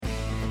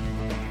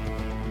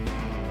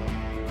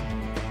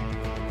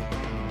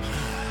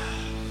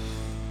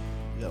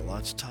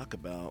lot to talk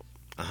about.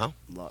 Uh-huh.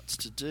 Lots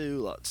to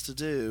do.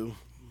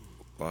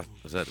 Was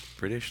that a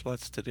British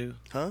lots to do?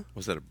 Huh?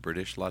 Was that a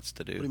British lots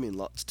to do? What do you mean,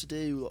 lots to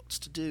do?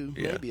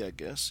 Yeah. Maybe, I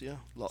guess, yeah.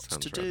 Lots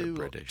Sounds to rather do,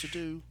 British. lots to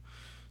do.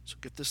 So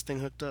get this thing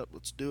hooked up.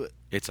 Let's do it.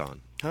 It's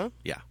on. Huh?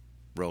 Yeah.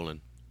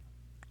 Rolling.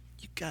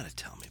 You gotta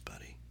tell me,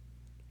 buddy.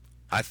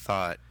 I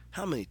thought...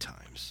 How many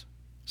times?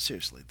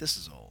 Seriously, this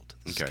is old.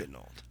 This is getting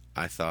old.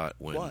 I thought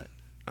when... What?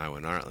 I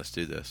went, all right, let's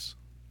do this.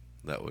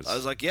 That was... I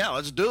was like, yeah,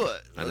 let's do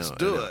it. Let's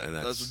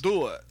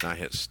do it. I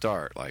hit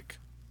start, like...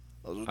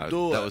 Let's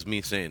do it. That was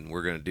me saying,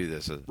 we're going to do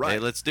this. Right. Hey,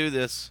 let's do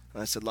this.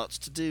 And I said, lots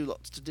to do.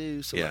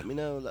 So Yeah. let me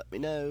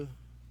know.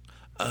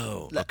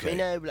 Oh, Let okay.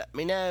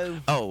 me know.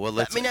 Oh, well,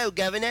 Let me know,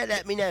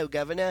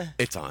 Governor.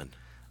 It's on.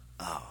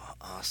 Oh,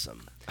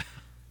 awesome.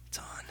 It's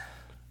on.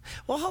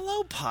 Well,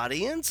 hello,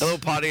 Podience. Hello,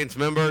 Podience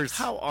members.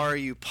 How are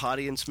you,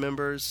 Podience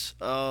members?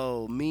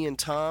 Oh, me and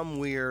Tom,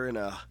 we are in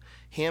a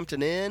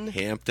Hampton Inn.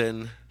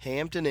 Hampton.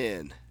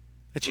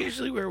 It's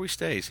usually where we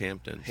stay, is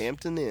Hampton.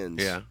 Hampton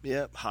Inns. Yeah.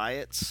 Yep.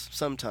 Hyatt's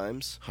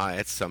sometimes.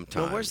 Hyatt's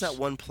sometimes. Well, where's that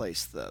one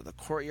place? The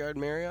Courtyard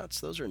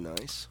Marriott's? Those are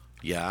nice.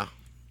 Yeah.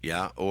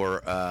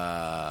 Or,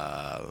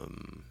 I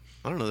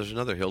don't know, there's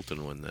another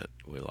Hilton one that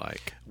we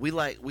like. We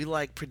like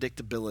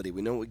predictability.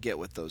 We know what we get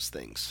with those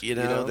things. You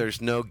know?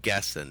 There's no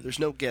guessing. There's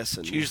no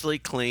guessing. It's usually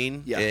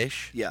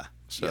clean-ish. Yeah.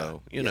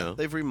 So, you know.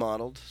 They've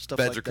remodeled, stuff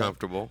Beds like are that.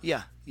 comfortable.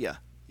 Yeah.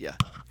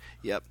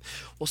 Yep.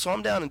 Well, so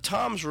I'm down in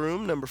Tom's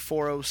room, number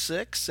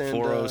 406. And,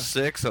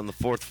 406 on the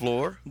 4th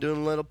floor.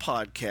 Doing a little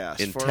podcast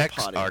In for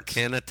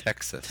Texarkana,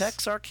 Texas.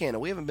 Texarkana.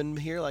 We haven't been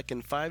here like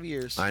in 5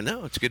 years. I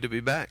know. It's good to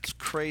be back. It's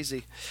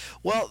crazy.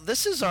 Well,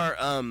 this is our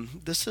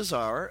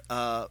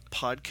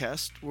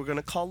podcast we're going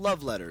to call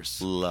Love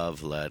Letters.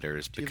 Love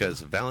letters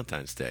because of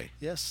Valentine's Day.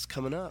 Yes, it's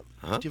coming up.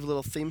 Huh? Do you have a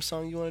little theme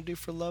song you want to do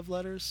for Love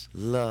Letters?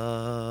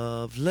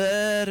 Love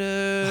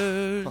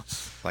letters.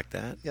 Like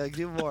that? Yeah,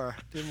 do more.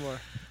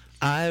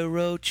 I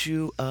wrote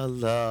you a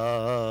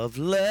love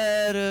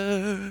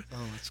letter,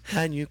 that's cool.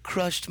 and you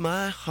crushed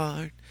my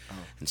heart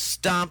and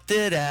stomped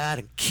it out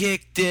and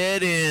kicked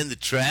it in the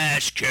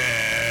trash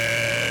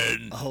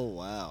can. Oh,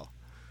 wow.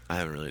 I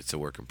haven't really. It's a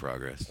work in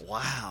progress.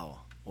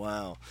 Wow.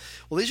 Well,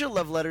 these are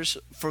love letters,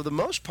 for the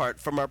most part,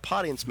 from our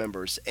Podience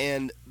members.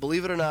 And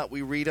believe it or not,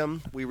 we read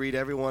them. We read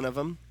every one of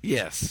them.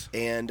 Yes.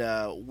 And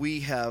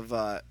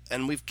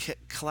we've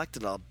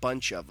collected a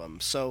bunch of them.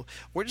 So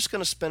we're just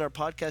going to spend our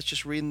podcast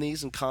just reading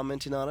these and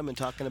commenting on them and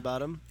talking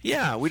about them.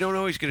 Yeah, we don't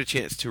always get a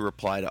chance to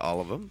reply to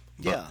all of them.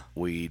 Yeah.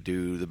 We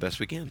do the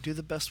best we can. Do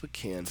the best we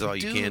can. That's all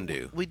you can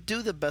do. We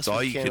do the best That's all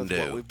we you can can with do.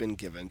 what we've been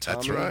given, Tommy.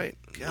 That's right.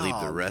 God. Leave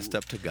the rest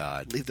up to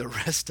God. Leave the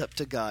rest up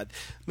to God.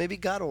 Maybe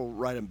God will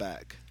write them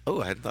back.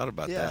 Oh, I hadn't thought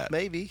about Yeah, that.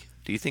 maybe.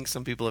 Do you think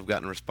some people have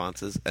gotten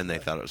responses and they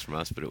thought it was from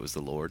us, but it was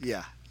the Lord?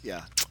 Yeah.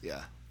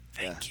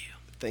 Thank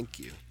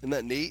you. Isn't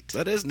that neat?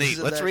 That is neat.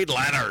 Let's read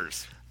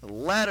letters.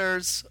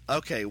 Letters.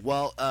 Okay,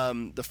 well,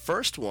 the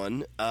first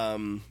one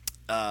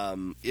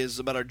is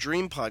about our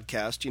dream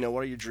podcast. You know,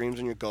 what are your dreams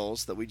and your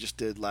goals that we just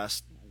did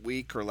last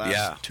week or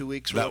last 2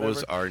 weeks or that whatever.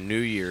 Was our New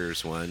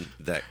Year's one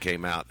that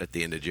came out at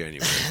the end of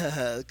January.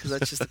 Because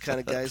that's just the kind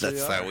of guys we are.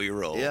 That's how we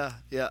roll. Yeah.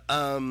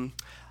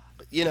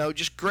 You know,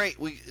 just great.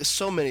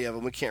 So many of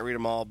them. We can't read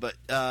them all. But,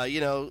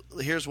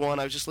 here's one.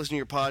 I was just listening to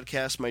your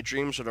podcast. My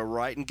dreams are to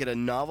write and get a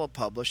novel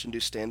published and do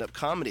stand-up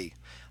comedy.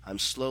 I'm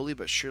slowly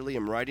but surely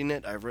writing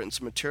it. I've written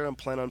some material and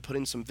plan on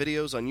putting some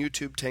videos on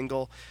YouTube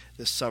Tingle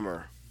this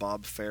summer.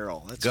 Bob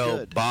Farrell. That's Go,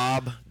 good.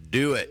 Bob.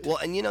 Do it. Well,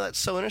 and that's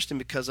so interesting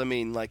because,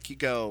 you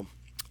go,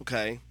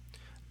 okay,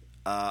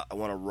 I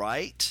want to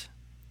write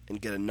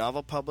and get a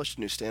novel published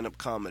and do stand-up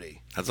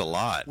comedy. That's a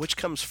lot. Which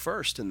comes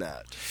first in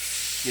that?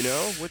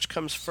 Which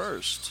comes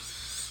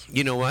first?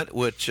 You know what?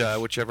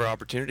 Whichever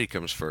opportunity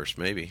comes first,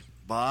 maybe.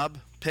 Bob,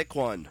 pick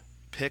one.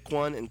 Pick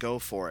one and go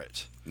for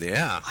it.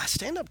 Yeah.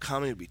 Stand-up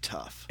comedy would be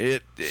tough.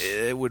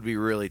 It would be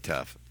really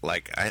tough.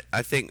 Like,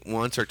 I think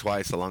once or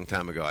twice a long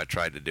time ago I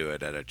tried to do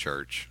it at a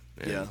church.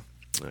 And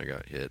I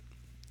got hit.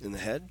 In the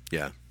head?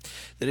 Yeah.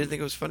 They didn't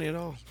think it was funny at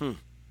all.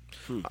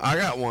 I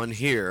got one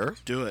here.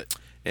 Do it.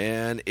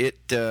 And it,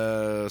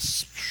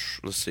 let's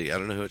see, I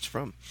don't know who it's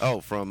from.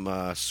 Oh,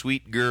 from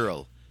Sweet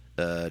Girl,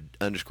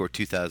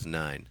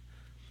 _2009.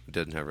 It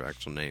doesn't have her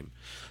actual name.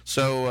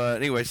 So,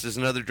 anyways, there's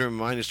another dream of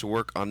mine is to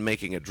work on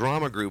making a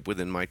drama group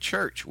within my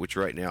church, which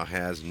right now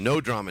has no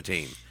drama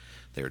team.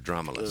 They're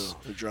dramaless.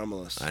 They're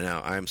dramaless. I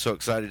know. I am so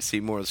excited to see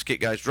more of the Skit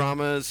Guys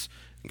dramas.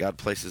 God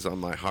places on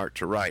my heart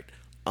to write.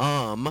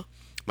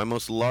 My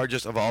most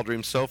largest of all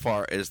dreams so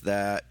far is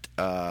that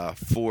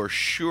for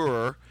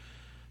sure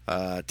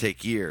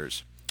take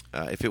years.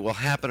 If it will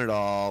happen at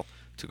all,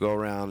 to go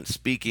around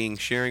speaking,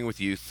 sharing with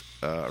youth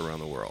around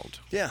the world.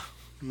 Yeah.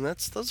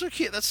 Those are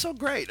cute. That's so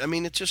great. I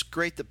mean, it's just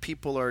great that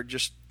people are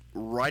just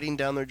writing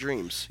down their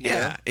dreams.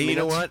 Yeah. And you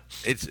know what?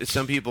 It's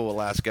some people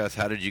will ask us,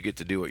 how did you get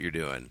to do what you're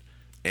doing?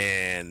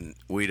 And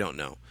we don't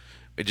know.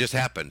 It just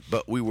happened.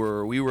 But we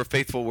were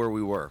faithful where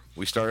we were.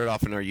 We started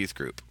off in our youth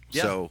group.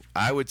 Yeah. So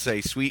I would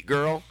say, Sweet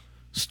Girl,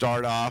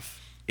 start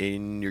off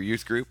in your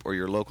youth group or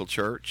your local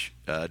church.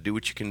 Do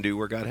what you can do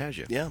where God has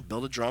you. Yeah,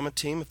 build a drama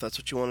team if that's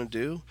what you want to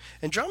do.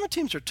 And drama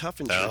teams are tough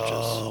in churches.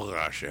 Oh,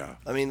 gosh, yeah.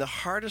 I mean, the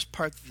hardest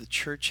part that the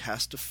church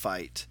has to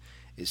fight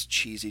is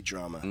cheesy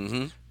drama.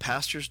 Mm-hmm.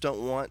 Pastors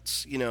don't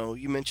want,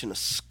 you mention a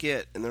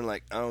skit, and they're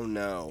like, oh,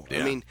 no. Yeah.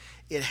 I mean,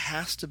 it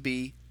has to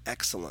be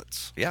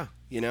excellence. Yeah.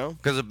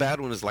 Because a bad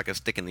one is like a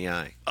stick in the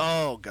eye.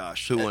 Oh,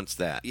 gosh. Who wants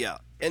that? Yeah.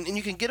 And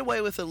you can get away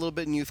with it a little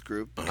bit in youth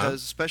group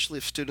because especially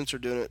if students are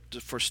doing it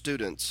for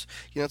students,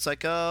 it's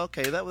like, oh,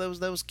 okay, that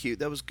was cute,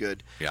 that was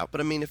good. Yep.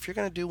 But I mean, if you're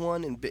going to do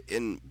one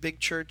in big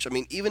church, I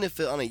mean, even if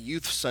on a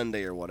youth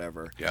Sunday or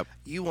whatever, Yep.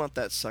 you want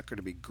that sucker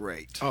to be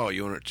great. Oh,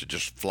 you want it to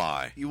just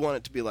fly. You want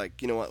it to be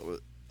like, you know what?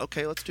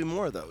 Okay, let's do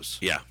more of those.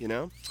 Yeah.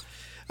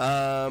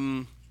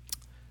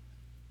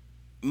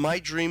 My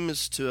dream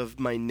is to have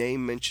my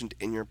name mentioned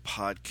in your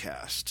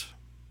podcast,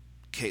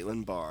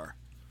 Caitlin Barr.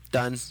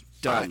 Done.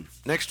 Done. All right.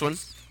 Next one.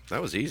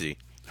 That was easy.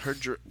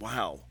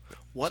 Wow.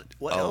 What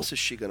else is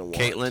she going to want?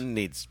 Caitlin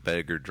needs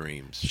bigger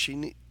dreams. She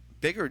need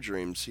bigger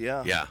dreams.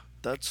 Yeah. Yeah.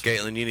 That's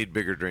Caitlin, you need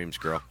bigger dreams,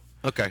 girl.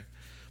 Okay.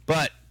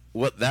 But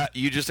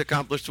you just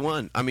accomplished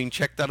one. I mean,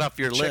 check that off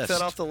your list. Check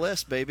that off the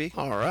list, baby.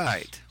 All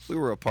right. We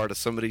were a part of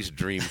somebody's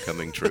dream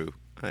coming true.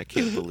 I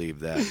can't believe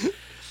that.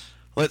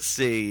 Let's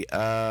see.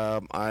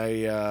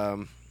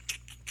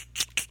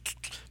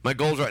 My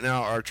goals right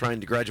now are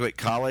trying to graduate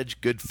college.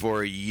 Good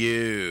for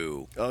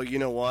you. Oh, you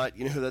know what?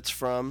 You know who that's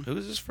from? Who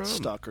is this from?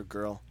 Stalker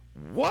Girl.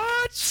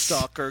 What?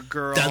 Stalker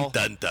Girl. Dun,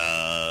 dun,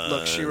 dun.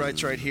 Look, she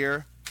writes right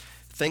here.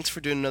 Thanks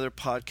for doing another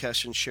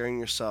podcast and sharing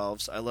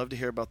yourselves. I love to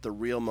hear about the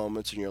real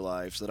moments in your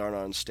lives that aren't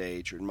on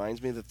stage. It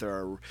reminds me that there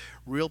are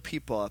real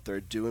people out there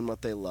doing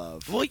what they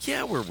love. Well,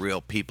 yeah, we're real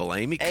people,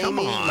 Amy. Come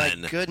on.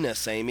 My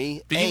goodness,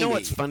 Amy. But Amy. you know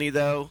what's funny,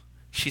 though?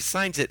 She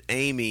signs it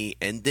Amy,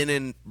 and then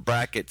in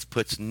brackets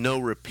puts no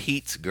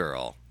repeats,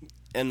 girl.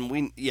 And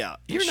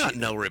You're not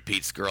no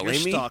repeats, girl, You're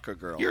Amy. Stalker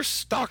Girl. You're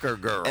Stalker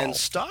Girl. And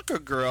Stalker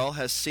Girl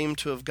has seemed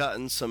to have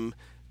gotten some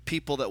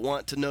people that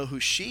want to know who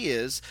she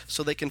is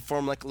so they can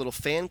form like a little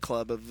fan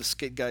club of the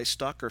Skit Guy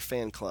Stalker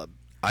fan club.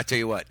 I tell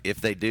you what, if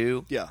they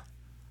do, Yeah.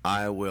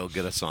 I will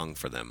get a song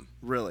for them.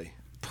 Really?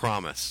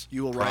 Promise.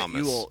 You will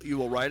Promise. write you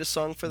will write a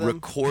song for them?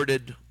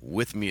 Recorded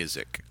with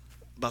music.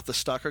 About the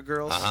Stalker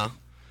Girls? Uh-huh.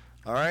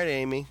 All right,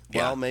 Amy.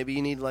 Yeah. Well, maybe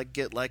you need to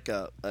get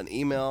an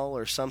email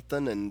or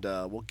something, and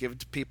we'll give it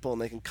to people,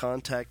 and they can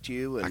contact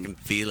you. And I can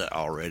feel it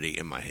already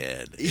in my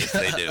head if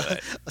they do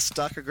it. A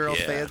Stalker Girl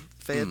Yeah.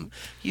 fan.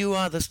 You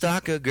are the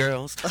Stalker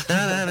Girls.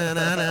 Na, na, na,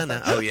 na, na,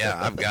 na. Oh, yeah,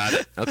 I've got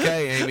it.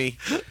 Okay, Amy.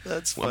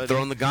 That's Well, funny. I'm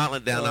throwing the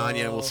gauntlet down on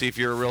you, and we'll see if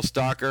you're a real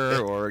stalker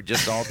or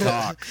just all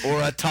talk.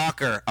 Or a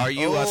talker. Are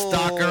you a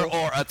stalker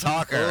or a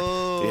talker?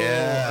 Oh,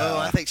 yeah. Oh,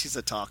 I think she's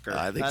a talker.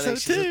 I think so,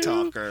 she's too. a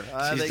talker.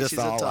 I think just she's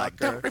a all talker. like,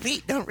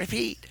 don't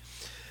repeat.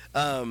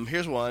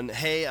 Here's one.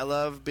 Hey, I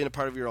love being a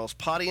part of your all's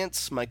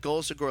audience. My goal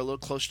is to grow a little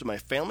closer to my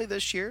family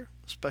this year,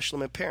 especially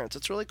my parents.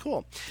 It's really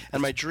cool.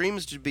 And my dream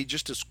is to be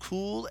just as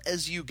cool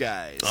as you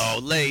guys. Oh,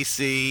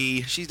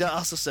 Lacey. She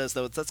also says,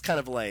 though, that's kind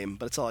of lame,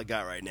 but it's all I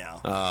got right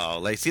now. Oh,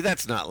 Lacey,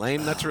 that's not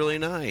lame. That's really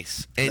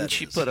nice. And That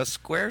she is. put a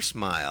square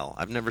smile.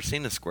 I've never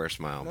seen a square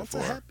smile That's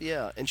before.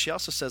 yeah. And she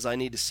also says, I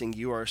need to sing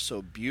You Are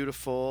So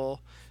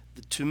Beautiful,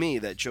 to me,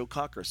 that Joe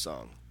Cocker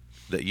song.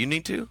 That you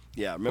need to?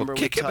 Yeah, remember Well,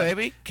 kick it,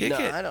 baby. Kick No,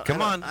 it. I don't-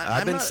 Come I don't- on.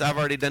 I'm not- I've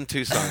already done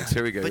 2 songs.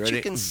 Here we go. But Ready?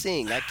 you can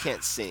sing. I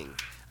can't sing.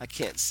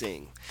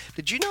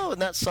 Did you know in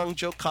that song,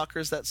 Joe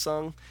Cocker's that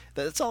song,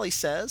 that's all he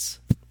says?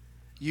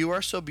 You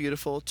are so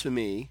beautiful to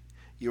me.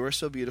 You are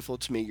so beautiful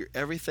to me. You're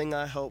everything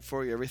I hope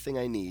for. You're everything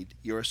I need.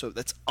 You are so.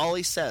 That's all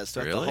he says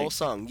throughout the Really? whole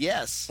song.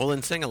 Yes. Well,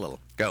 then sing a little.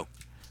 Go.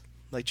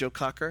 Like Joe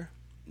Cocker.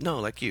 No,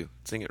 like you.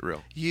 Sing it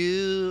real.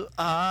 You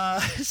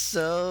are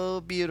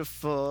so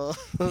beautiful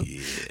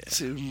Yeah.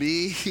 to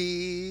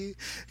me.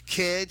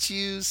 Can't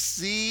you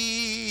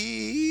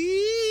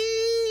see?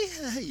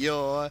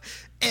 You're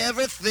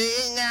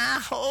everything I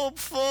hope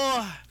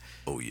for.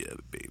 Oh, yeah,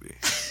 baby.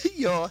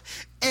 You're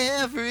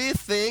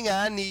everything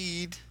I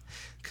need.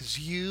 'Cause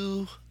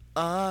you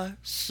are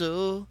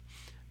so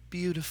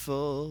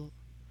beautiful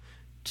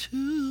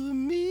to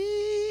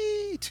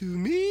me. To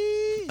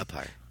me. Up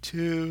higher.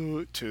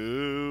 To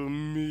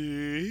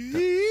me.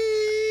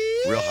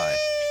 Real high.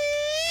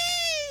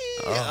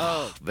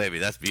 Oh, baby,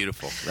 that's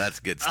beautiful. That's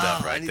good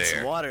stuff right I need there.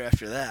 some water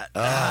after that.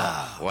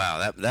 Oh,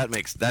 wow,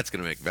 that's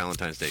going to make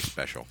Valentine's Day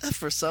special.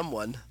 For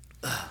someone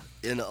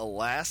in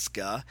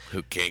Alaska.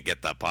 Who can't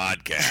get the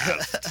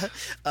podcast?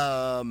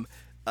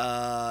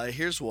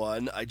 Here's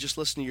one. I just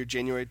listened to your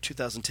January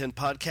 2010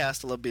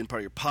 podcast. I love being part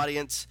of your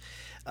audience.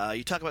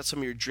 You talk about some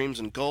of your dreams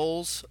and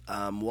goals.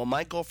 Well,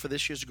 my goal for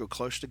this year is to grow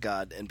closer to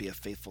God and be a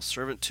faithful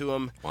servant to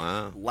Him.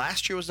 Wow.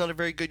 Last year was not a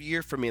very good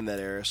year for me in that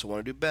area, so I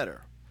want to do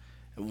better.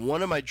 And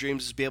one of my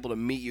dreams is to be able to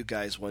meet you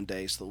guys one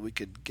day so that we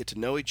could get to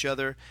know each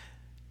other.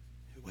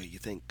 Wait, you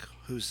think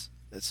this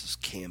is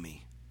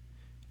Cammie.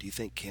 Do you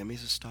think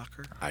Cammie's a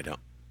stalker? I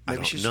don't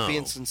Maybe she's know. just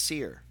being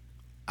sincere.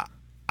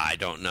 I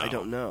don't know. I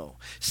don't know.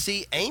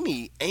 See,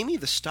 Amy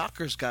the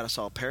stalker's got us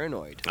all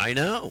paranoid. I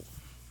know.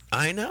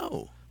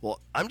 Well,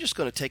 I'm just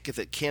going to take it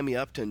that Cammie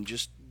Upton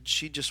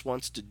she just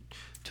wants to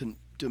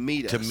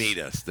meet us. To meet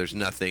us. There's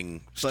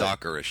nothing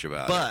stalkerish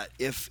about it. But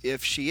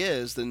if she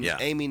is, then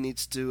Amy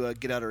needs to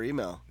get out her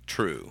email.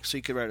 True. So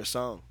you could write a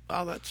song.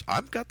 Oh,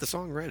 I've got the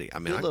song ready. I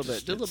mean, do a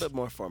little bit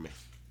more for me.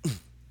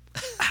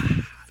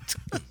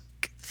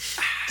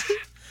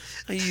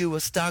 Are you a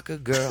stalker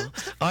girl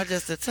or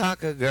just a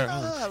talker girl?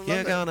 Oh,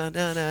 You're gonna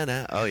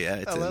na. Oh yeah,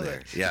 it's in there.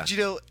 It. Yeah. Did you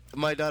know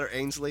my daughter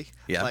Ainsley?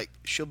 Yeah. Like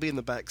she'll be in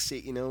the back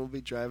seat, we'll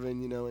be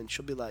driving, and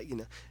she'll be like,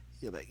 you'll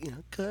be like,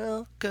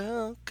 girl,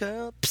 girl,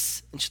 girl,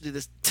 psst, and she'll do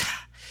this,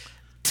 ta,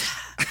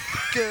 ta,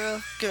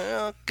 girl,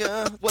 girl,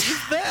 girl. What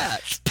is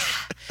that?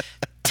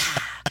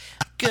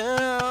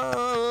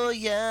 Girl,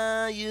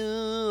 yeah,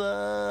 you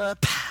are.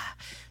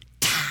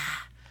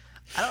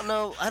 I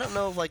don't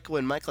know if like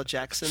when Michael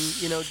Jackson,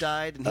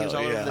 died and he was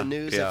all over the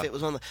news, if it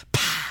was on the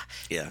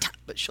yeah.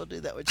 But she'll do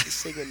that when she's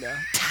singing now.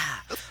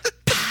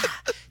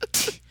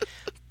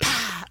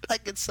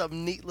 Like it's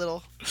some neat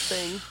little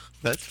thing.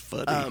 That's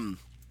funny.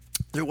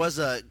 There was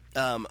a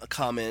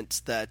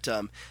comment that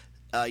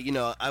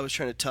I was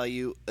trying to tell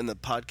you in the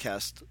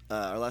podcast,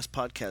 our last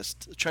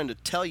podcast, trying to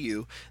tell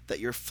you that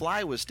your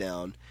fly was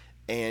down,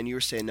 and you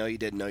were saying no, you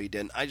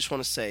didn't. I just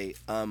want to say,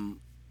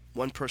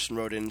 one person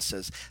wrote in and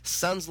says,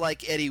 sounds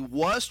like Eddie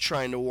was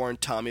trying to warn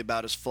Tommy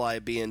about his fly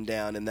being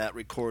down in that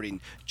recording.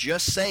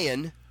 Just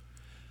saying.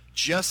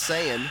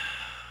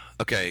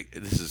 Okay,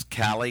 this is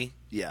Callie.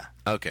 Yeah.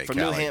 Okay, from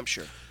Callie. New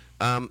Hampshire.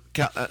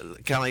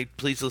 Callie,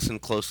 please listen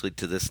closely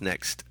to this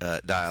next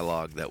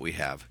dialogue that we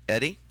have.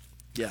 Eddie?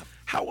 Yeah.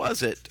 How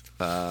was it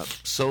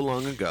so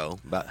long ago,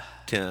 about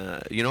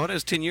 10, it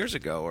was 10 years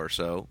ago or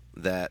so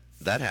that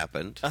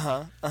happened?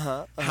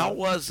 How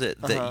was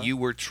it that you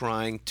were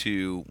trying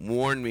to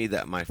warn me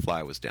that my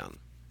fly was down?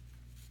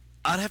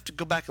 I'd have to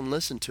go back and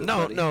listen to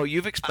it. No,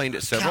 you've explained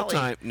it several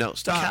times. No,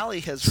 stop. Callie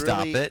has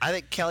stop really. it. I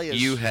think Callie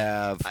has. You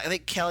have. I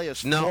think Callie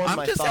has. No, I'm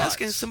my just thoughts.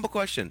 asking a simple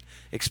question.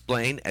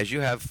 Explain, as you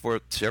have for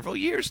several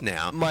years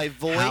now. My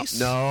voice.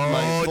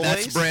 My voice,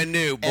 that's brand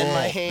new. Bull. And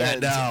my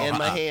hand.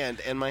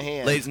 And my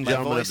hand. Ladies and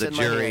gentlemen of the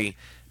jury.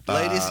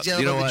 Ladies and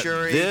gentlemen of the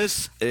jury.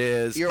 This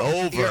is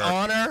over. Your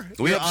Honor.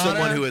 We have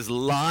someone who is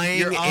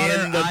lying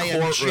in the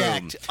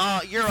courtroom.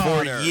 Your For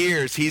Honor.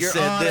 years, he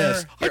said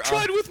this. I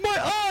tried with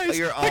my eyes.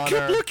 Your I kept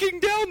Honor. looking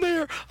down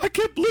there. I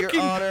kept looking.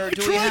 Your Honor,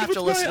 do we have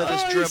to listen to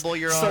this dribble,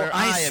 Your So Honor?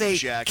 I say,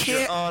 object,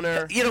 Your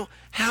Honor.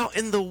 How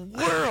in the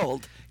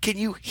world can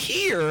you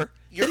hear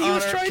Your that he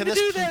was Honor, trying can to this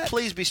do that?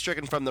 please be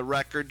stricken from the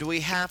record? Do we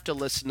have to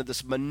listen to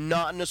this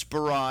monotonous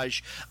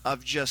barrage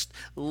of just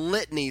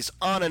litanies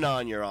on and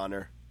on, Your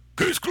Honor?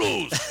 Case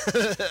closed.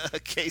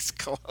 Case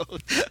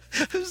closed.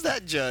 Who's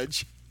that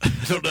judge? I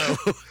don't know.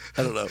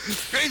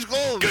 Case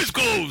closed. Case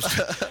closed.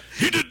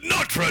 He did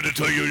not try to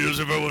tell you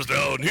Lucifer was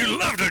down. He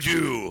laughed at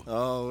you.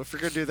 Oh, if we're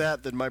going to do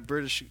that, then my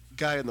British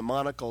guy in the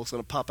monocle is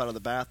going to pop out of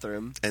the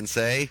bathroom. And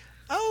say?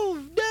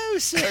 Oh, no,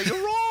 sir, you're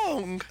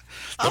wrong.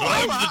 But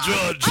I'm the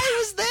judge. I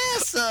was there,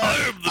 sir.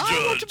 I am the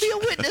I want to judge. be a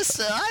witness,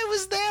 sir. I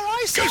was there.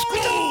 I saw Case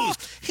it all.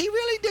 closed. He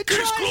really did Case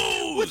try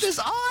closed. with his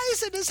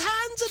eyes and his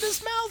hands and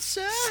his mouth,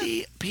 sir.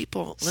 See,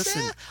 people,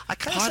 listen. Sir, I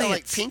kind of sound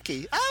like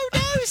Pinky. Oh,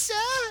 no, sir.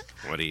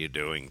 What are you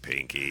doing,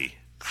 Pinky?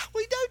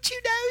 Don't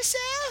you know,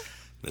 sir?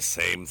 The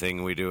same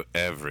thing we do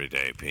every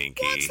day,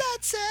 Pinky. What's that,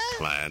 sir?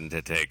 Plan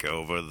to take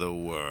over the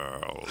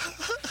world.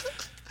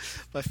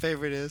 My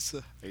favorite is,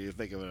 are you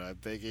thinking what I'm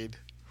thinking?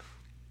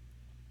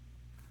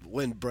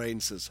 When Brain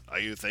says, are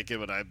you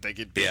thinking what I'm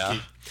thinking, Pinky? Yeah.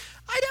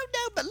 I don't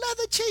know, but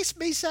leather chased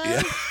me,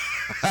 sir.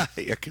 Yeah,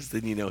 because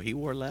then he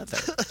wore leather.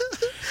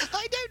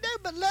 I don't know,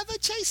 but leather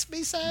chased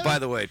me, sir. By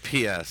the way,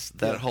 P.S.,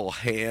 that whole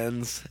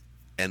hands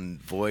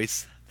and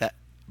voice, that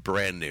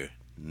brand new.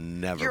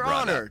 Never Your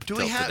brought Honor, up do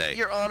till we have today.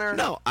 Your Honor?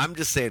 No, I'm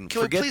just saying, Can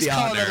we forget please the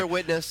call honor. another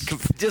witness?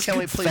 Just Can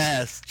we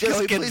confess. please,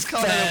 Just can we please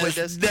call another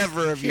witness?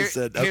 Never have you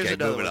said, Here's okay,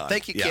 another moving one. on.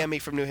 Thank you, Yeah. Cammie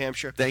from New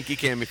Hampshire. Thank you,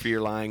 Cammie, for your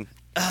lying.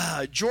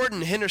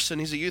 Jordan Henderson,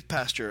 he's a youth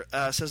pastor,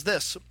 says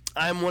this.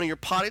 I'm one of your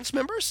audience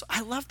members.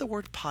 I love the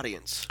word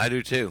audience. I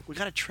do, too. We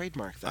got to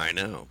trademark that. I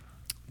know.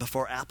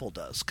 Before Apple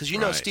does. Because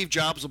Right. Steve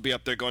Jobs will be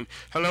up there going,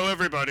 hello,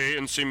 everybody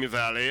in Simi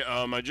Valley.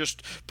 I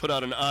just put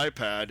out an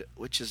iPad,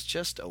 which is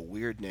just a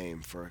weird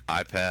name for...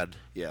 iPad.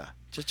 Yeah,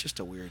 just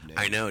a weird name.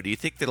 I know. Do you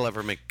think they'll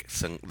ever make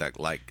some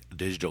like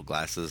digital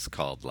glasses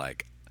called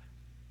like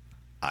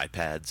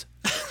iPads?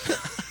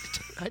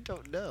 I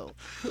don't know.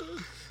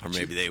 Or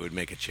maybe they would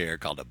make a chair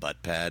called a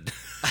butt pad.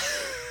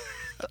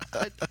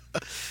 I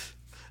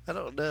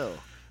don't know.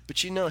 But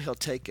he'll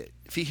take it.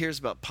 If he hears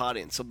about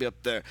Podience, he'll be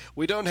up there.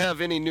 We don't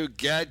have any new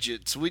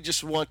gadgets. We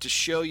just want to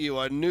show you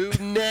a new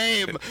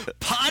name,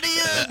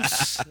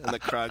 Podience! And the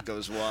crowd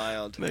goes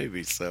wild.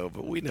 Maybe so,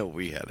 but we know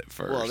we had it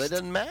first. Well, it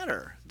doesn't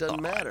matter.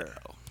 Doesn't matter.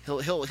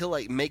 He'll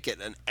like make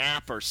it an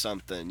app or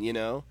something, you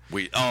know.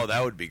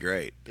 That would be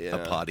great. Yeah.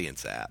 A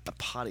Podience app. A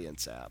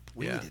Podience app.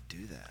 We need to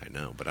do that. I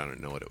know, but I don't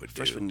know what it would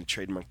First, do. we need to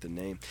trademark the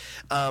name.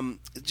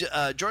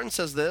 Jordan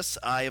says this: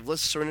 I have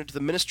surrendered to the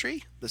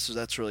ministry.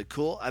 That's really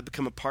cool. I've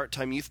become a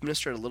part-time youth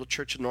minister at a little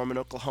church in Norman,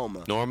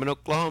 Oklahoma. Norman,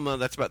 Oklahoma.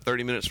 That's about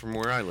 30 minutes from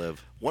where I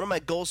live. One of my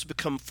goals is to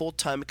become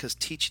full-time because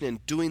teaching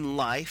and doing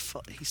life.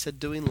 He said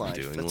doing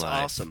life. That's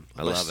awesome.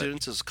 I love it. My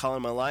students is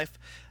calling my life.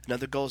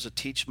 Another goal is to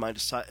teach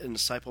and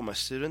disciple my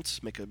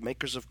students,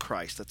 makers of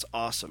Christ. That's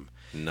awesome.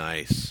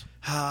 Nice.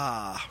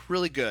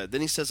 Really good.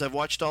 Then he says, I've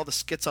watched all the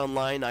skits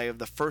online. I have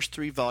the first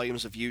 3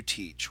 volumes of You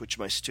Teach, which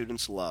my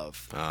students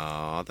love.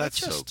 Oh, that's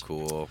so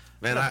cool.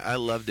 Man, I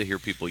love to hear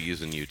people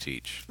using You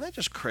Teach. Isn't that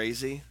just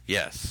crazy?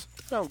 Yes.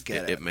 I don't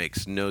get it. It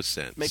makes no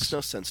sense. Makes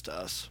no sense to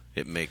us.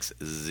 It makes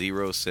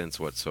 0 sense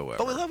whatsoever.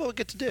 But we love what we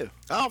get to do.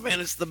 Oh,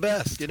 man, it's the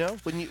best. You know,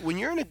 when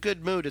you're in a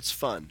good mood, it's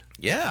fun.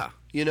 Yeah.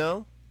 You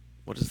know?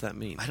 What does that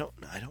mean? I don't.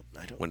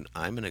 When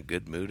I'm in a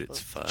good mood, it's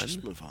fun.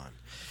 Just move on.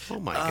 Oh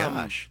my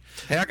gosh!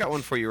 Hey, I got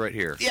one for you right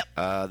here.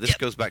 Yep. This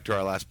goes back to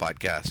our last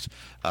podcast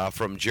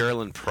from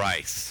Geraldine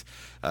Price.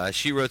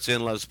 She wrote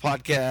in, loves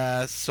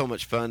podcasts. So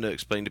much fun to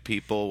explain to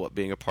people what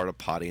being a part of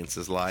Podience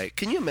is like.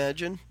 Can you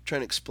imagine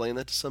trying to explain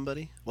that to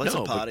somebody? What's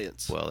a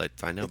Podience? Well,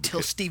 I know.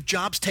 Until Steve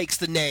Jobs takes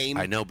the name.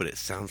 I know, but it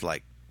sounds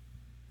like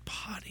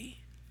potty.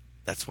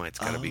 That's why it's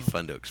got to be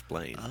fun to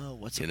explain. Oh,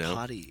 what's a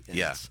potty?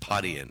 Yeah,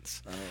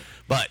 Podience. Oh.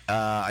 But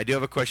I do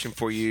have a question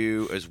for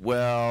you as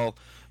well.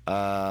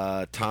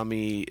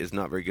 Tommy is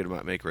not very good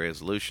about making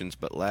resolutions,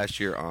 but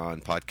last year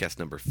on podcast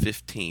number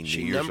 15, New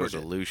Year's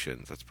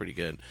resolutions, that's pretty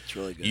good. It's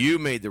really good. You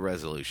made the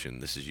resolution,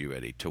 this is you,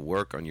 Eddie, to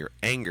work on your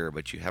anger,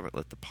 but you haven't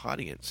let the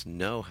Podience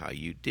know how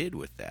you did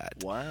with that.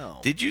 Wow.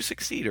 Did you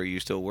succeed, or are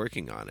you still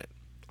working on it?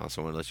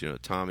 Also want to let you know,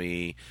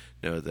 Tommy,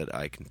 know that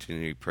I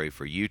continue to pray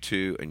for you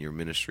two and your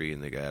ministry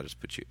and that God has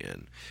put you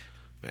in.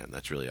 Man,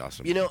 that's really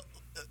awesome. You know,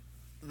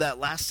 that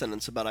last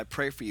sentence about I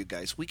pray for you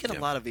guys, we get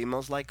a lot of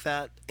emails like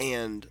that,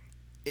 and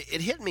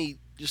it hit me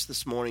just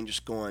this morning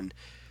just going,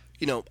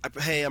 you know,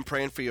 hey, I'm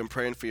praying for you, I'm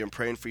praying for you, I'm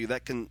praying for you.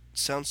 That can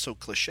sound so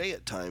cliche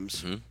at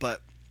times,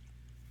 but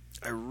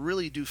I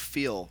really do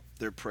feel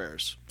their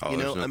prayers. Oh,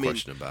 there's no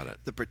question about it.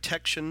 The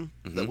protection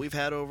that we've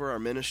had over our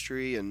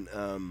ministry and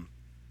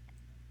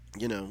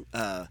you know,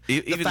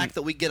 the fact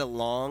that we get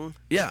along.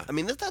 Yeah. I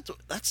mean,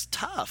 that's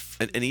tough.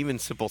 And even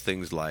simple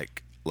things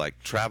like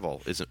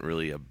travel isn't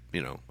really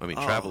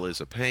travel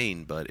is a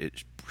pain, but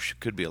it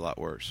could be a lot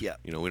worse. Yeah.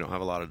 You know, we don't have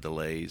a lot of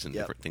delays and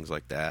different things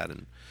like that.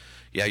 And,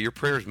 yeah, your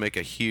prayers make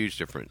a huge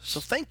difference. So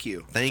thank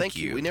you. Thank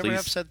you. We never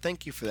have said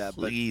thank you for that.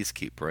 Please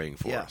keep praying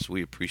for us.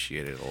 We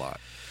appreciate it a lot.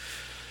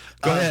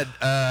 Go ahead.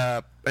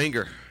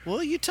 Anger.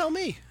 Well, you tell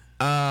me.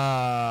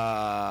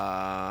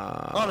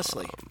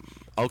 Honestly.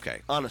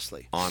 Okay.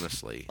 Honestly.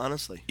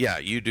 Yeah,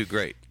 you do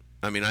great.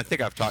 I mean, I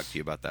think I've talked to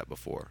you about that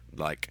before.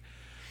 Like,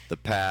 the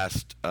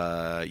past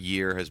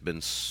year has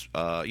been,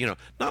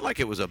 not like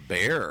it was a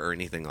bear or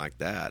anything like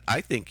that.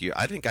 I think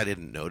I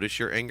didn't notice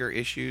your anger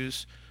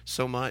issues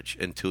so much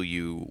until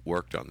you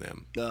worked on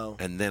them. No.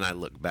 And then I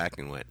looked back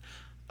and went,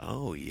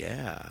 oh,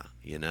 yeah,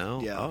 you know?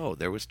 Yeah. Oh,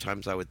 there was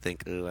times I would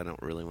think, oh, I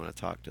don't really want to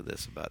talk to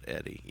this about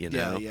Eddie, you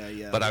know?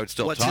 Yeah. But I would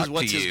still talk to you.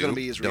 What's going to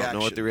be his reaction? Don't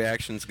know what the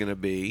reaction's going to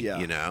be,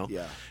 you know?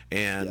 Yeah.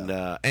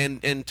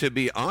 And to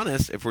be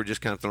honest, if we're just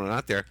kind of throwing it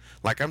out there,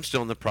 like I'm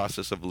still in the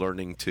process of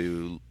learning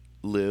to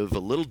live a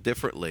little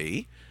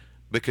differently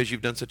because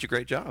you've done such a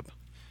great job,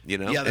 you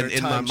know? Yeah, and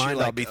in my mind,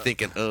 I'll be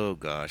thinking, oh,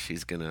 gosh,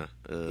 he's going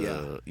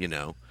to, you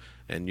know?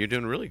 And you're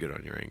doing really good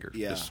on your anger.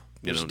 Yeah. Just,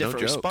 There's a no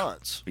different joke.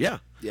 response. Yeah.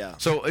 Yeah.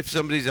 So if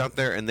somebody's out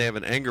there and they have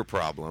an anger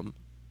problem,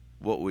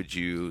 what would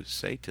you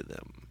say to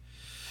them?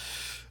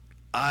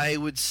 I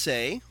would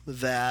say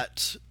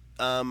that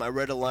I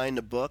read a line in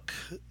a book.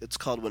 It's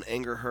called When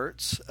Anger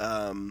Hurts.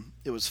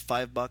 It was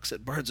 $5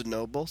 at Barnes &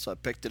 Noble, so I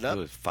picked it up. It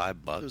was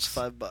 $5? It was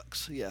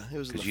 $5. Yeah. It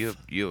was because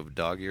you have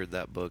dog-eared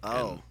that book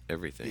and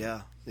everything.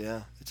 Yeah.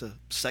 It's a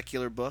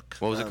secular book.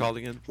 What was it called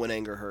again? When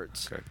Anger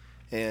Hurts. Okay.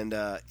 And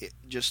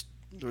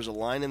there was a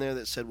line in there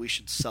that said we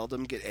should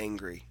seldom get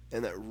angry,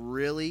 and that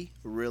really,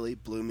 really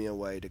blew me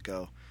away to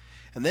go.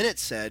 And then it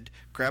said,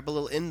 grab a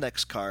little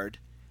index card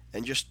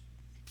and just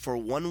for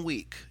 1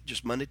 week,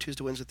 just Monday,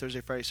 Tuesday, Wednesday,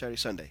 Thursday, Friday, Saturday,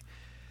 Sunday,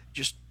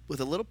 just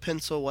with a little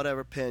pencil,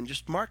 whatever pen,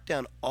 just mark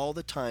down all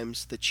the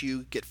times that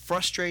you get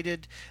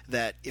frustrated,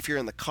 that if you're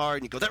in the car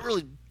and you go, that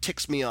really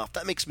ticks me off,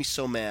 that makes me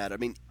so mad. I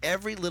mean,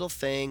 every little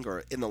thing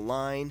or in the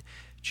line,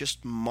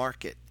 just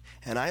mark it.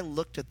 And I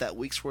looked at that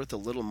week's worth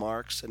of little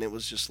marks, and it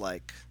was just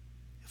like,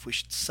 if we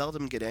should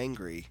seldom get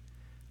angry,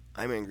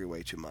 I'm angry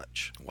way too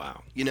much.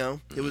 Wow. You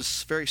know, it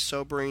was very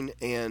sobering,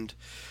 and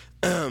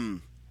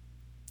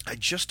I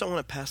just don't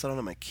want to pass that on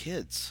to my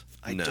kids.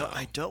 I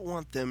don't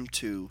want them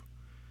to.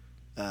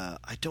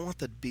 I don't want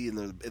that to be in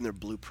their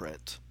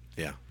blueprint.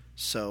 Yeah.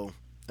 So,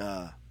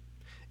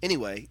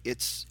 anyway,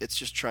 it's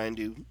just trying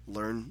to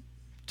learn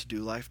to do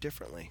life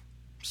differently.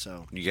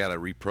 So you got to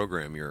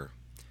reprogram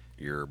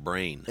your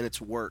brain, and it's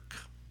work.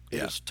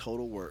 It is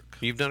total work.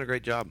 You've done a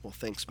great job. Well,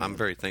 thanks, man. I'm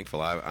very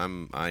thankful. I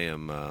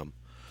am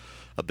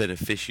a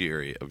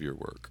beneficiary of your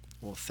work.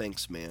 Well,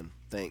 thanks, man.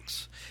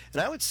 Thanks.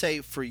 And I would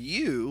say for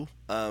you,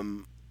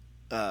 one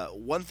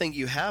thing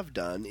you have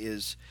done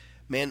is,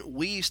 man,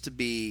 we used to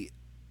be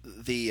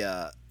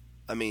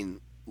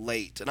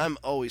late, and I'm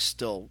always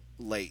still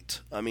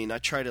late. I mean, I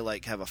try to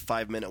like have a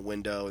 5-minute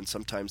window, and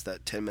sometimes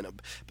that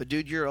 10-minute. But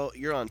dude,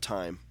 you're on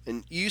time,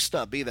 and you used to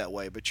not be that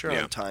way, but you're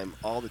on time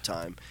all the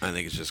time. I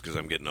think it's just because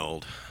I'm getting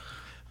old.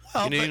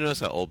 Well, you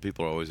notice how old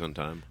people are always on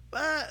time?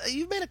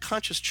 You've made a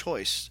conscious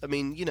choice. I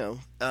mean,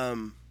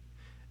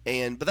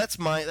 but that's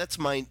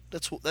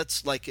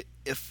like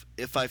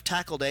if I've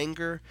tackled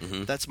anger,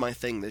 that's my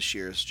thing this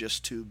year, is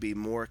just to be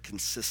more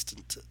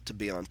consistent, to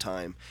be on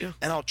time. Yeah.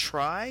 And I'll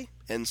try,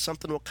 and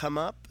something will come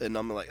up, and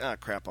I'm like,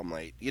 crap, I'm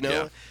late.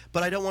 Yeah.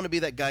 But I don't want to be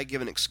that guy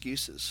giving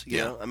excuses. You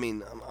know, I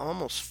mean, I'm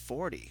almost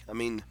 40. I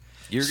mean,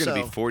 you're going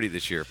to be 40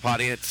 this year.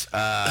 Audience,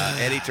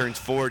 Eddie turns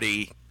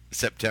 40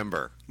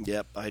 September.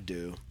 Yep, I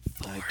do.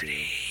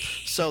 40.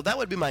 So that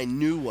would be my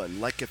new one.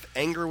 Like if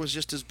anger was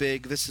just as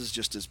big, this is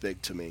just as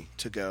big to me,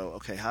 to go,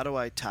 okay, how do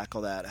I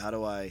tackle that? How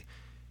do I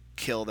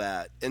kill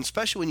that? And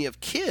especially when you have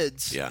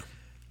kids. Yeah.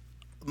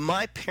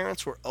 My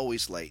parents were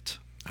always late.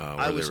 Oh,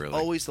 I was really?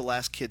 always the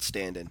last kid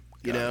standing,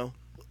 you know,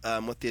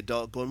 with the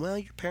adult going, well,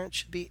 your parents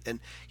should be. And,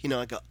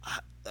 I go,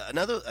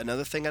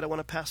 another thing I don't want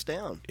to pass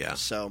down. Yeah.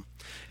 So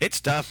it's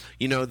tough.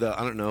 I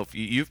don't know if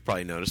you've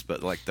probably noticed,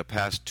 but like the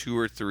past 2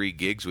 or 3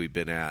 gigs we've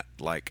been at,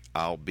 like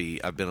I've been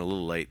a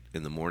little late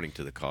in the morning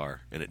to the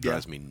car, and it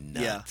drives me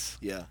nuts.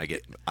 Yeah. I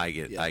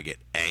get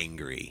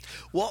angry.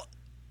 Well,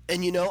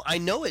 and I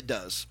know it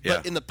does.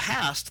 But in the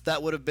past,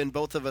 that would have been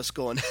both of us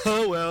going,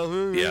 oh well,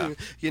 but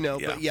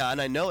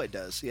and I know it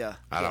does. Yeah.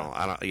 I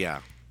don't.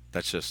 Yeah.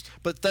 That's just.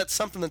 But that's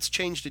something that's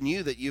changed in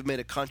you that you've made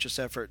a conscious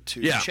effort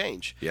to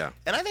change. Yeah.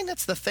 And I think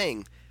that's the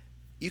thing.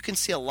 You can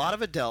see a lot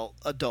of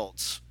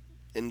adults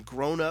in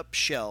grown-up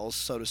shells,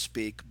 so to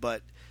speak,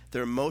 but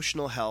their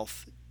emotional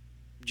health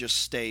just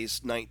stays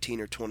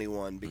 19 or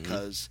 21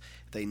 because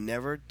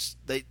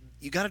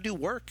you got to do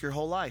work your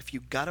whole life.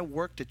 You got to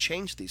work to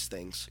change these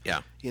things.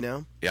 Yeah.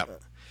 Yeah.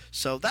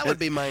 So that would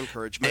be my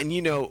encouragement. And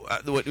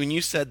when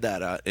you said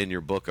that in your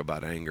book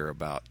about anger,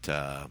 about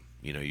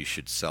you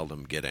should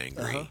seldom get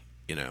angry.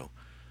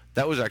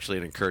 That was actually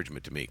an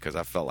encouragement to me because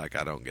I felt like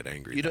I don't get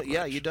angry. You don't.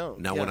 Yeah, you don't.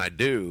 Now, when I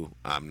do,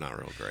 I'm not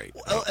real great.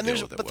 Well, and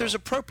there's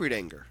appropriate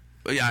anger.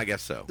 Well, yeah, I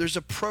guess so. There's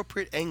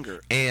appropriate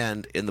anger.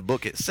 And in the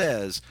book, it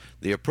says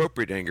the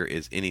appropriate anger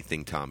is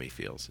anything Tommy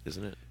feels,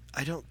 isn't it?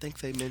 I don't think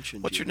they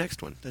mentioned. What's your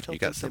next one? I don't you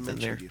got think something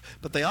they mentioned there? You.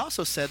 But they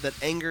also said that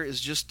anger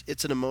is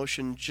it's an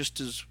emotion just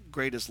as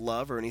great as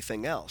love or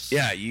anything else.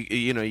 Yeah,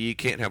 you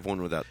can't have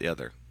one without the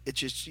other. It's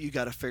just you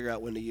got to figure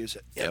out when to use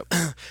it. Yep.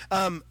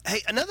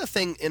 Hey, another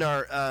thing in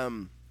our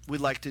we'd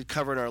like to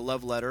cover in our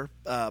love letter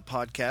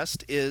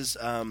podcast is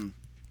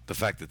the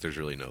fact that there's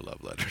really no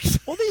love letters.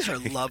 Well, these are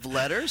love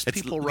letters.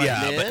 People write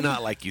in. Yeah, but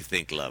not like you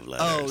think love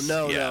letters.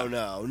 Oh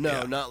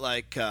no, not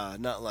like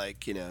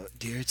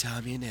dear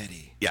Tommy and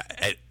Eddie. Yeah,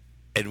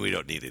 and we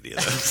don't need any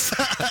of those.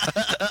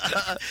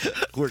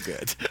 We're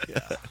good.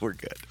 Yeah, we're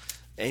good.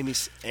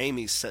 Amy's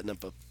setting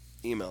up a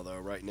email though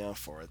right now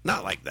for it.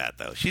 Not like that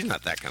though. She's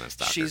not that kind of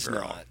stalker She's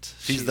girl. Not.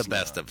 She's the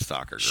best of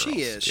stalker girls.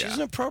 She is. Yeah. She's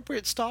an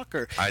appropriate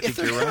stalker. I think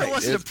you're right.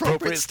 Was an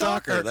appropriate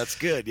stalker. That's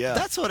good. Yeah.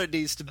 That's what it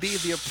needs to be.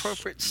 The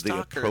appropriate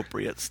stalker. The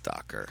appropriate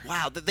stalker.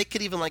 Wow. They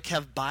could even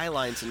have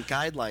bylines and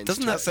guidelines.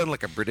 Doesn't that sound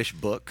like a British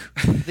book?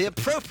 The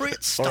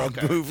appropriate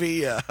stalker. Or a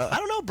movie. I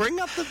don't know. Bring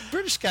up the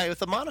British guy with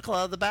the monocle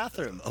out of the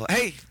bathroom.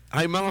 Hey,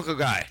 monocle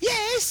guy.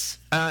 Yes.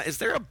 Is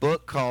there a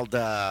book called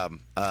The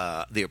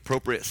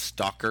Appropriate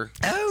Stalker?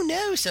 Oh,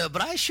 no, sir,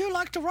 but I sure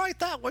like to write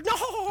that one.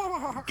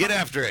 No. Get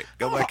after it.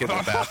 Go back in the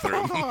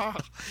bathroom.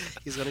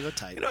 He's going to go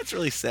tight. It's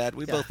really sad.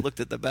 We both looked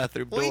at the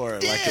bathroom door. We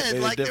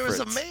did. Like it made a there was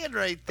a difference. man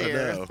right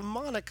there with a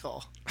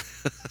monocle.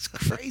 It's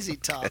crazy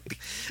talk.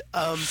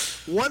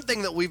 One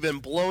thing that we've been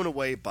blown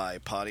away by,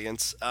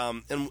 Podience,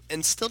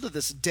 and still to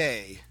this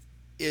day,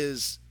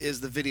 is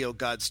the video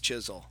God's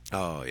Chisel.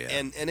 Oh, yeah.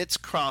 And it's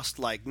crossed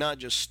not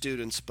just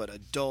students but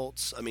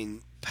adults. I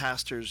mean,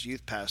 pastors,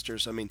 youth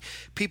pastors. I mean,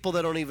 people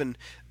that don't even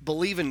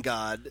believe in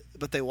God,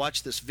 but they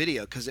watch this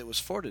video because it was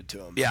forwarded to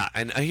them. Yeah,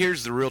 and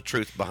here's the real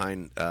truth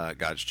behind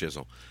God's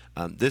Chisel.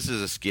 This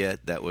is a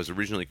skit that was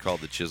originally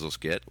called the Chisel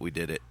Skit. We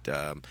did it.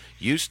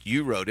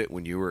 You wrote it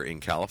when you were in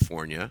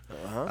California,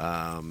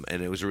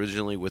 and it was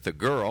originally with a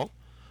girl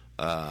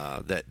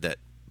that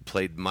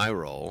played my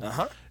role.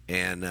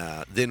 And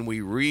then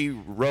we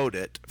rewrote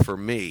it for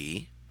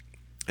me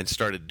and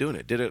started doing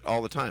it. Did it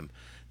all the time.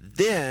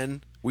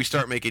 Then we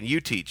start making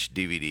You Teach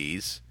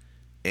DVDs,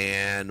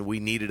 and we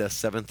needed a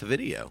 7th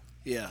video.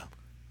 Yeah.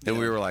 And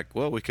we were like,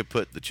 well, we could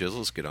put the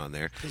Chisel Skit on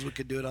there. Because we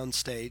could do it on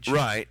stage.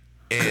 Right.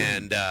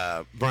 And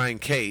Brian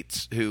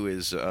Cates, who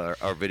is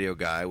our video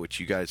guy, which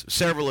you guys,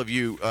 several of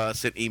you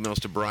sent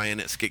emails to Brian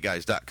at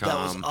skitguys.com. That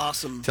was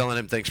awesome. Telling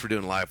him thanks for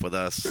doing live with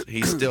us.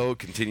 He still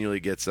continually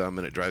gets them,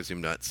 and it drives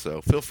him nuts.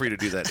 So feel free to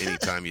do that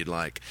anytime you'd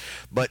like.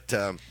 But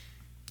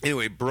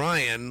Anyway,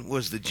 Brian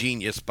was the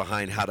genius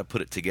behind how to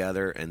put it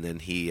together, and then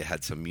he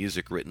had some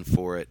music written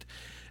for it,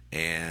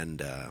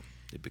 and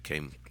it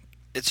became...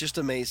 It's just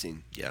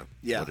amazing. Yeah,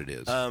 what it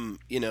is.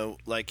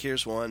 Like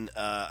here's one.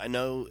 I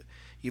know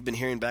you've been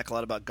hearing back a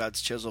lot about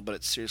God's Chisel, but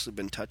it's seriously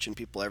been touching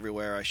people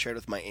everywhere. I shared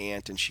with my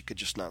aunt, and she could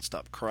just not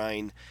stop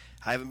crying.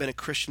 I haven't been a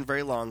Christian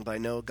very long, but I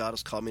know God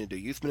has called me to do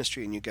youth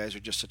ministry, and you guys are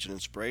just such an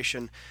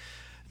inspiration.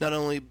 Not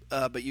only,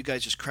 but you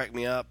guys just crack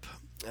me up.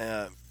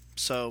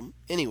 So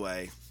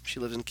anyway, she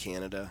lives in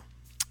Canada.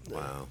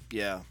 Wow.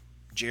 Yeah.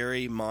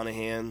 Jerry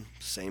Monahan,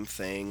 same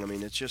thing. I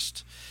mean, it's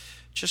just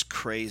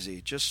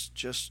crazy.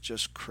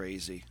 Just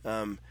crazy.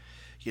 There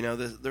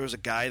was a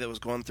guy that was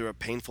going through a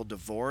painful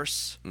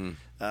divorce,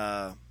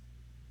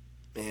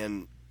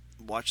 and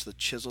watched the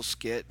Chisel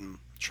skit and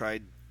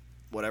tried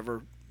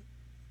whatever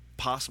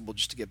possible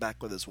just to get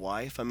back with his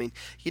wife. I mean,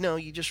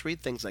 you just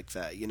read things like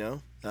that,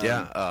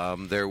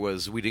 There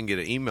was, we didn't get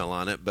an email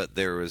on it, but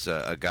there was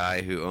a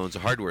guy who owns a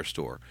hardware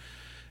store,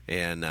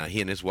 and he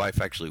and his wife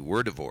actually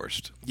were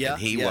divorced. Yeah,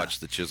 and he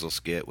watched the Chisel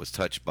skit, was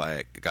touched by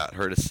it, got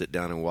her to sit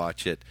down and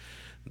watch it.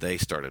 They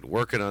started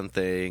working on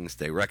things.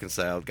 They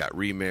reconciled, got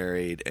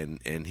remarried,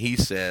 and he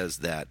says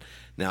that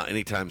now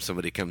anytime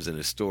somebody comes in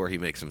his store, he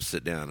makes them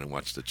sit down and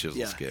watch the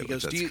Chisel skit. He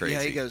goes, that's crazy.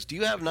 Yeah, he goes, do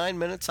you have 9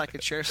 minutes I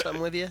could share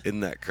something with you?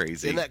 Isn't that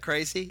crazy? Isn't that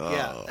crazy? Oh,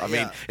 yeah. I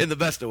mean, in the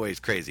best of ways,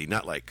 crazy.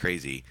 Not like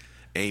crazy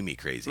Amy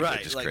crazy, right,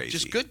 but just like crazy.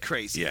 Just good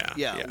crazy.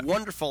 Yeah.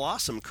 Wonderful,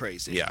 awesome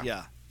crazy.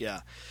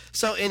 Yeah.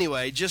 So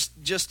anyway,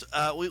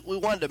 we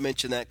wanted to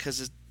mention that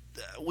because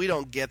we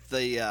don't get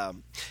the.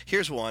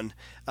 Here's one.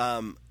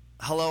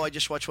 Hello, I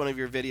just watched one of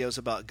your videos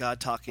about God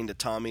talking to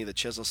Tommy, the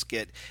Chisel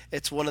skit.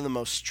 It's one of the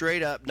most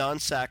straight-up,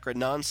 non-sacred,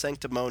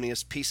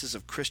 non-sanctimonious pieces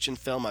of Christian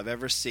film I've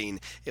ever seen.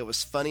 It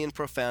was funny and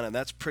profound, and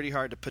that's pretty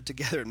hard to put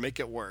together and make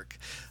it work.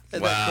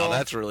 Wow,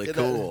 that's really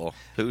cool.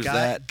 Who's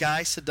that?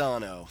 Guy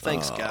Sedano.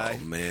 Thanks, Guy.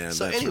 Oh, man,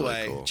 so that's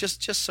anyway, really cool.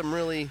 just some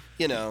really,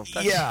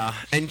 Yeah,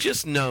 and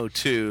just know,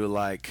 too,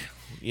 like...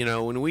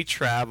 when we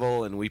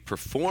travel and we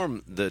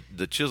perform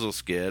the Chisel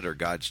skit or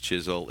God's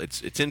Chisel,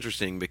 it's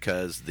interesting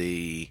because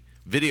the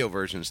video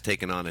version's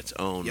taken on its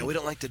own. Yeah, we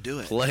don't like to do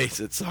it. Place.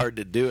 It's hard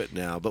to do it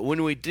now, but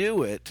when we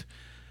do it,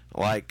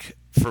 like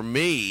for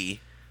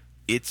me,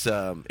 it's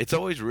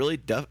always really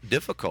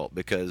difficult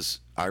because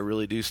I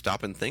really do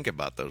stop and think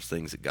about those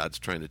things that God's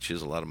trying to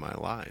chisel out of my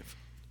life.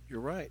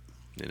 You're right.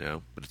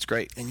 But it's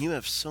great. And you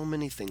have so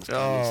many things to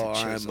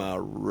I'm a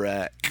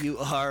wreck. You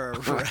are a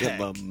wreck.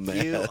 I'm a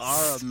mess. You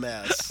are a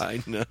mess.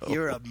 I know.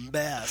 You're a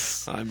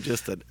mess. I'm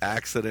just an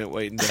accident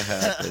waiting to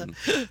happen.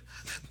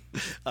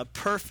 A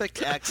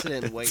perfect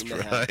accident waiting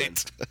to happen.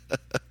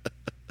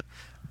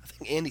 I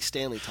think Andy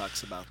Stanley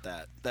talks about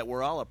that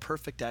we're all a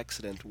perfect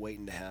accident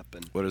waiting to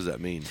happen. What does that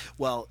mean?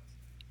 Well,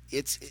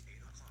 it's 8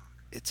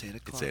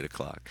 o'clock. It's 8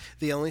 o'clock.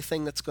 The only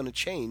thing that's going to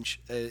change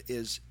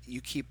is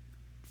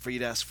for you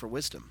to ask for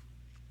wisdom.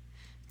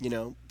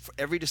 For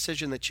every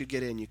decision that you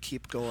get in, you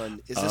keep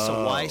going, is this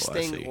a wise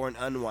thing or an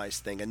unwise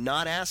thing? And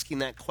not asking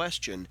that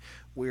question,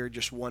 we're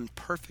just one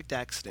perfect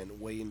accident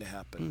waiting to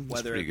happen.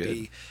 Whether it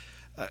be,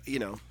 a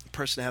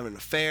person having an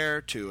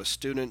affair to a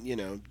student,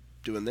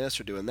 doing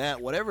this or doing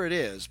that, whatever it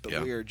is, but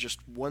we are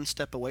just one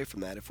step away from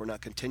that if we're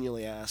not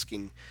continually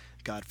asking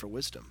God for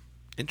wisdom.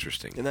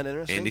 Interesting. Isn't that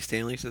interesting? Andy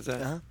Stanley says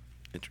that? Uh-huh.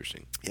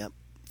 Interesting. Yep.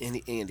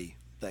 Andy.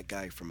 That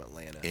guy from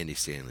Atlanta. Andy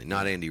Stanley,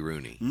 not Andy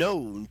Rooney.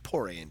 No,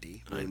 poor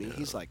Andy Rooney. I know.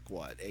 He's like,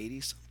 what,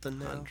 80-something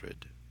now?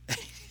 100.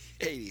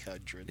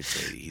 80-100.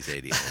 He's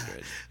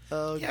 80-100.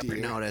 Oh, you ever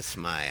notice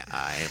my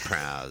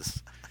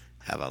eyebrows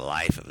have a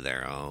life of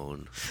their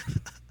own?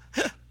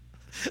 Do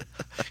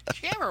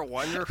you ever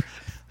wonder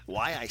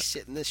why I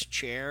sit in this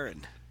chair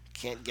and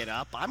can't get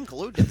up? I'm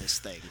glued to this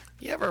thing.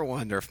 You ever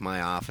wonder if my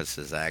office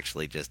is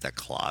actually just a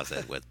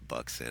closet with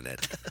books in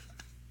it?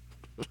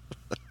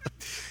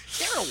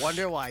 You ever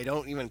wonder why I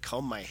don't even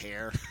comb my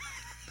hair?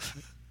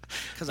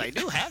 Because I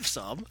do have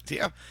some. Do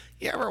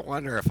you ever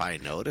wonder if I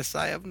notice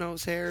I have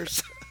nose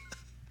hairs?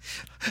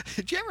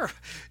 Did you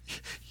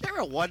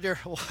ever wonder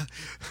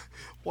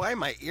why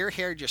my ear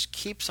hair just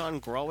keeps on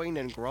growing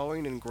and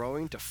growing and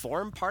growing to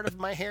form part of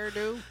my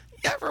hairdo?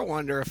 You ever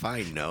wonder if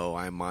I know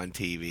I'm on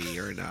TV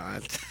or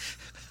not?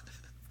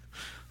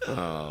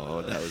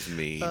 Oh, that was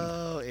mean.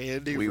 Oh,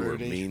 Andy we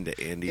Rooney. were mean to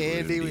Andy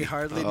Andy, Rooney. we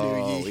hardly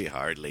knew ye. We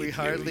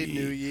hardly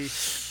knew ye.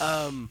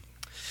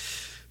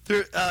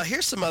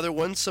 Here's some other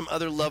ones, some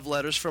other love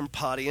letters from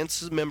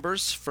audience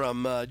members,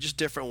 from just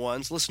different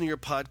ones. Listen to your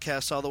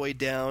podcast all the way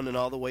down and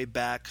all the way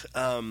back.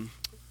 On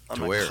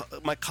where?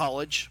 My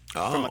college.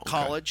 From a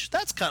college.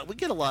 That's we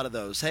get a lot of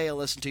those. Hey, I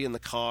listen to you in the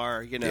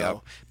car.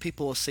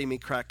 People will see me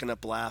cracking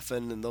up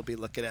laughing, and they'll be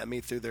looking at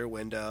me through their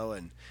window,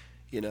 and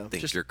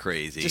think you're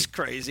crazy. Just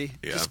crazy.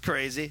 Yeah. Just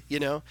crazy.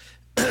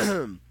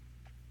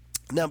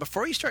 Now,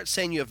 before you start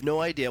saying you have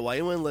no idea why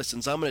anyone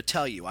listens, I'm going to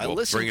tell you.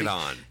 Bring it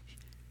on.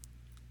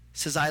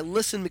 Says I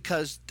listen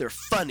because they're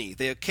funny.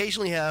 They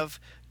occasionally have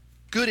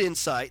good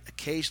insight.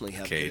 Occasionally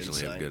have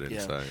good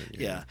insight. Yeah.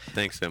 Yeah.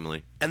 Thanks,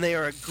 Emily. And they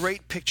are a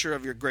great picture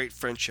of your great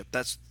friendship.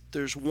 That's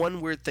there's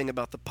one weird thing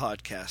about the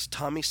podcast.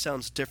 Tommy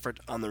sounds different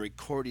on the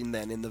recording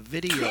than in the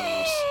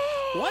videos.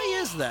 Why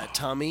is that,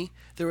 Tommy?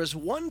 There is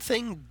one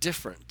thing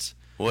different.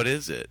 What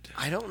is it?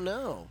 I don't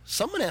know.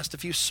 Someone asked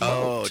if you smoked.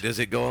 Oh, does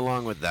it go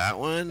along with that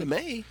one? It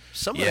may.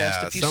 Someone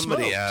asked if you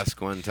somebody smoked.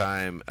 asked one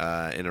time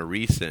in a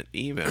recent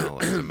email,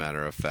 as a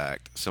matter of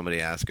fact,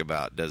 somebody asked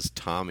about, does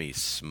Tommy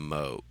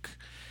smoke?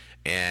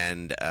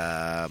 And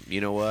you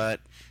know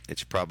what?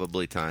 It's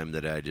probably time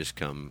that I just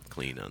come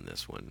clean on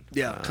this one.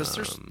 Yeah, because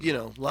there's,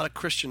 a lot of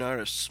Christian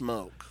artists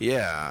smoke.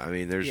 Yeah, I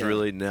mean, there's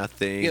really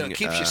nothing. It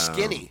keeps you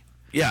skinny.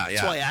 Yeah,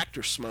 That's why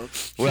actors smoke.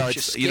 Well,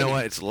 you know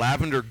what? It's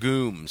Lavender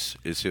Gooms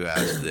is who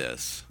asked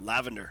this.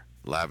 Lavender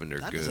Gooms.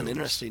 That is an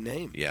interesting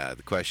name. Yeah,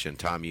 the question,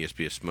 Tom, you used to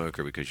be a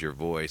smoker because your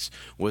voice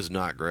was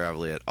not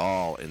gravelly at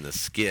all in the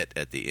skit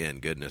at the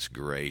end. Goodness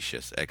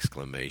gracious!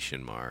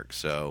 Exclamation mark.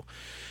 So,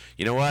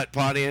 you know what,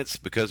 audience?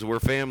 Because we're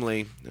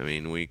family. I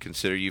mean, we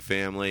consider you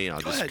family. I'll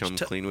just come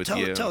clean with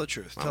you. Tell the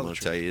truth. I'm going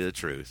to tell you the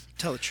truth.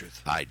 Tell the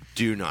truth. I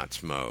do not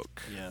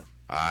smoke. Yeah.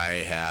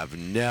 I have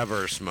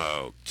never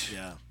smoked.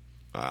 Yeah.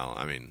 Well,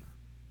 I mean,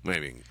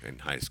 maybe in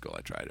high school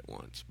I tried it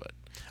once, but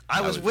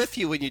I was with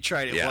you when you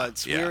tried it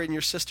once. Yeah. We were in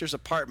your sister's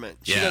apartment.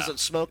 She doesn't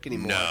smoke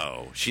anymore.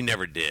 No, she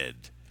never did.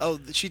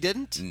 Oh, she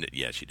didn't?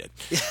 Yeah, she did.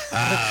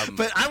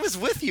 But I was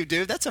with you,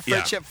 dude. That's a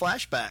friendship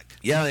flashback.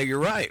 Yeah, you're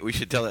right. We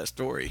should tell that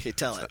story. Okay,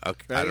 tell it.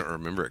 Okay. Right? I don't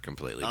remember it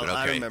completely, but okay.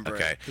 I remember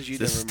okay. it. You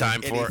this is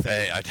time for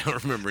anything. I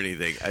don't remember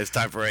anything. It's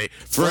time for a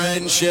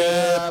friendship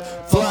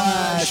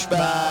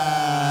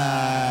flashback.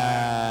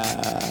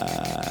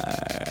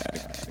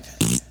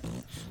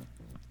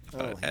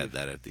 Add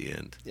that at the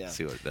end. Yeah.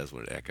 See what it does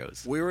when it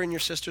echoes. We were in your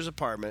sister's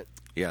apartment.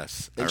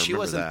 Yes. And she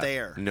wasn't that.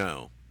 there.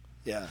 No.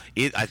 Yeah.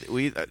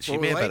 She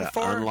may have had an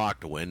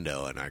unlocked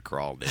window and I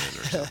crawled in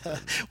or something.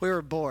 We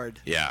were bored.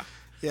 Yeah.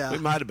 Yeah. We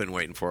might have been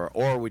waiting for her,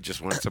 or we just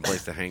wanted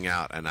someplace to hang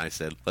out, and I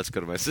said, let's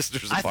go to my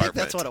sister's apartment. I think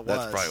that's what it was.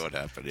 That's probably what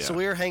happened, yeah. So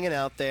we were hanging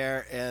out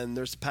there, and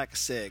there's a pack of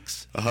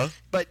cigs. Uh-huh.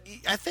 But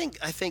I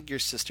think your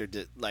sister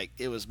did,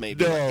 it was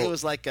maybe, No. it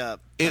was like a...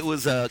 It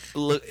was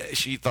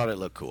she thought it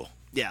looked cool.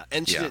 Yeah,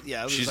 and she did,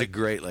 it was she's like a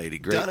great lady,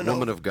 great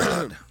woman of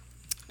God.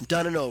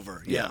 Done and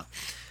over, Yeah.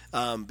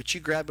 But you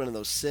grabbed one of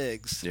those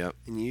cigs, Yep.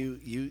 and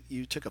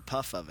you took a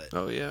puff of it.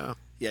 Oh, yeah.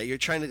 Yeah, you're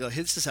trying to go,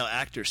 this is how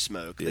actors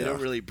smoke. They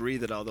don't really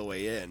breathe it all the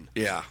way in.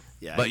 Yeah.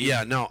 Yeah, but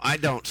no, I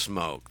don't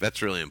smoke.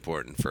 That's really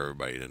important for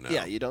everybody to know.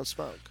 Yeah, you don't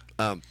smoke.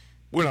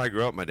 When I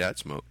grew up, my dad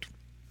smoked.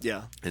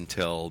 Yeah.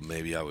 Until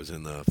maybe I was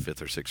in the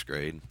 5th or 6th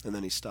grade. And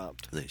then he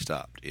stopped.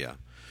 Yeah.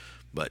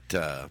 But,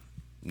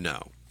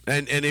 no.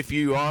 And if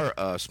you are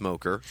a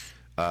smoker,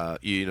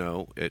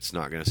 it's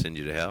not going to send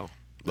you to hell.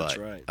 That's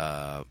right.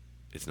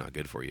 It's not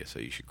good for you, so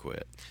you should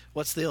quit.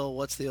 What's the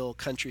old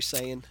country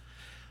saying?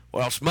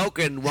 Well,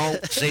 smoking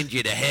won't send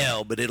you to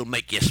hell, but it'll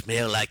make you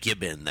smell like you've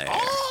been there.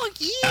 Oh,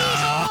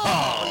 yeah.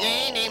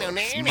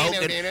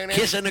 Smoking,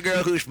 kissing a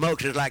girl who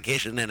smokes is like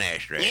kissing an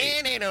ashtray.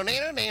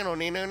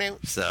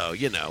 So,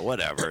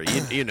 whatever.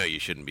 You know you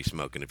shouldn't be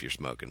smoking if you're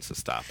smoking, so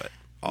stop it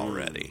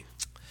already.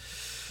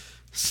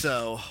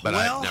 But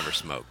I've never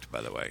smoked,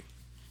 by the way.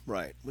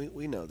 Right.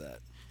 We know that.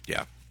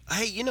 Yeah.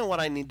 Hey, you know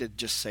what I need to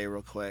just say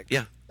real quick?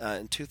 Yeah.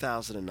 In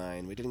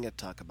 2009, we didn't get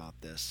to talk about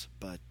this,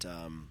 but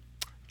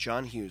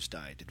John Hughes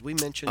died. Did we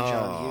mention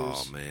John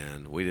Hughes? Oh,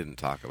 man. We didn't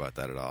talk about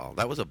that at all.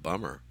 That was a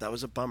bummer. That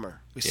was a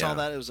bummer. We saw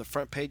that. It was the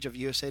front page of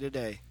USA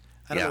Today.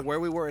 I don't know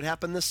where we were. It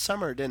happened this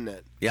summer, didn't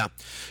it? Yeah.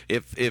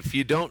 If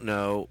you don't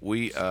know,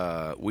 we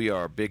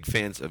are big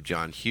fans of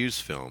John Hughes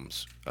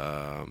films.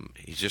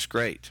 He's just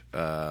great.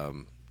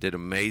 Did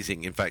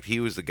amazing. In fact, he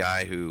was the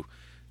guy who,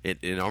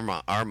 in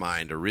our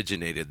mind,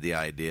 originated the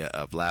idea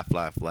of laugh,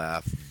 laugh,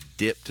 laugh,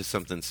 dip to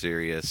something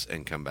serious,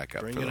 and come back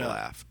up for the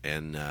laugh.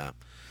 And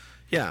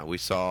we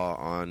saw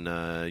on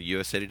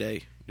USA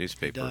Today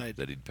newspaper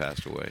that he'd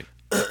passed away.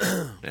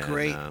 And,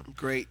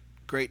 great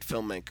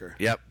filmmaker.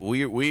 Yep.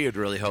 We had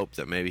really hoped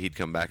that maybe he'd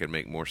come back and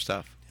make more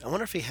stuff. I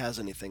wonder if he has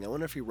anything. I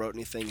wonder if he wrote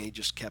anything and he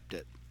just kept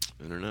it.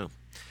 I don't know.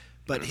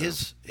 But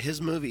his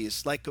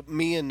movies, like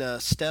me and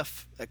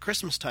Steph at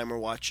Christmas time, were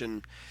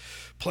watching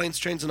Planes,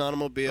 Trains, and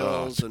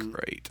Automobiles. And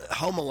great.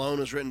 Home Alone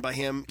was written by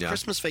him. Yeah.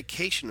 Christmas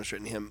Vacation was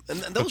written by him. And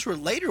those were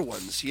later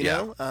ones, you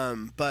know.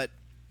 But,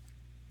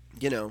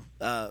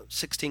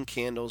 16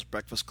 Candles,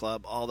 Breakfast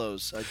Club, all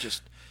those are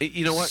just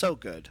so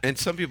good. And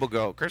some people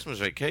go, Christmas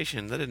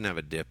Vacation, that didn't have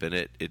a dip in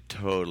it. It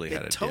totally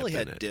had a dip in it. It totally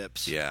had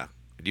dips. Yeah.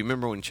 Do you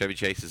remember when Chevy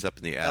Chase is up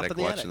in the attic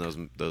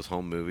watching those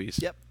home movies?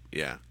 Yep.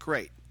 Yeah.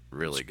 Great.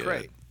 Really good.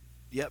 Great.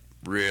 Yep.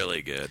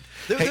 Really good.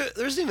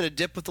 There's even a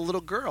dip with the little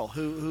girl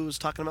who was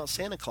talking about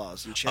Santa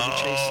Claus and Chevy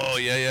Chase. Oh,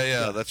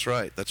 yeah. That's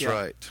right.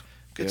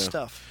 Good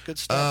stuff. Good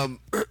stuff.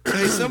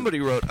 Hey, somebody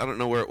wrote, I don't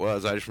know where it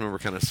was, I just remember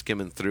kind of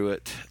skimming through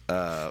it,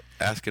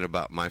 asking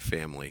about my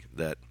family,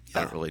 that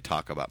I don't really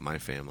talk about my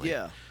family.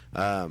 Yeah.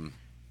 I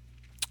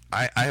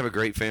have a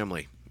great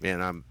family,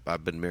 and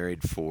I've been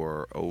married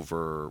for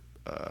over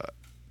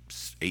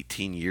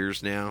 18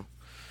 years now,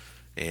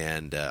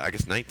 and I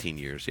guess 19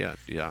 years, yeah.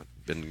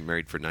 Been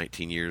married for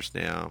 19 years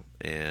now,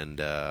 and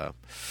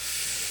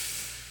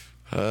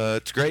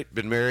It's great.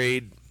 Been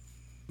married.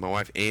 My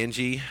wife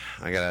Angie.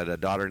 I got a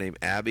daughter named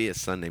Abby, a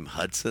son named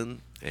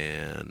Hudson,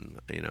 and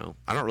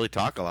I don't really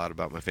talk a lot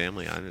about my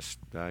family.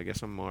 I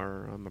guess I'm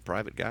a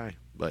private guy.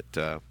 But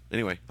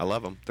anyway, I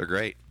love them. They're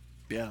great.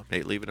 Yeah.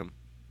 Hate leaving them.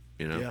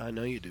 Yeah, I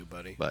know you do,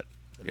 buddy. But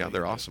yeah,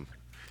 they're awesome.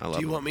 I love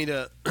them. Do you want me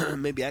to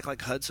maybe act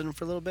like Hudson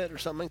for a little bit or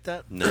something like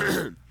that?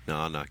 No,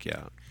 I'll knock you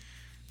out.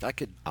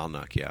 I'll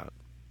knock you out.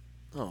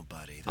 Oh,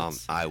 buddy.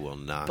 I will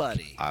not.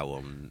 Buddy. I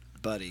will.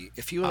 Buddy,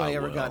 if you and I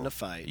ever got in a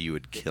fight, you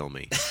would kill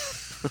me.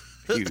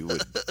 You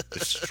would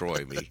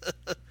destroy me.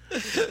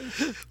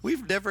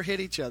 We've never hit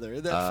each other.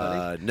 Isn't that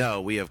funny?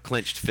 No, we have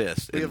clenched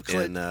fists.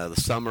 In the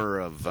summer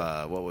of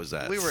what was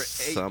that? We were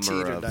 18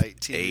 summer or of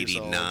 19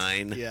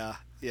 '89. years old.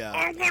 Yeah.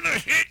 I'm gonna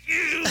hit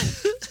you.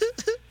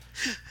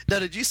 Now,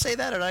 did you say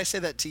that, or did I say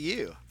that to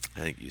you? I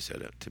think you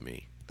said it to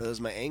me. That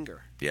was my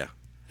anger. Yeah.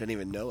 Didn't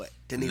even know it.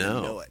 Didn't even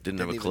know it. Didn't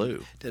have a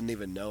clue. Didn't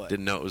even know it.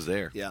 Didn't know it was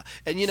there. Yeah.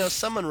 And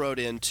someone wrote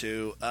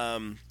into,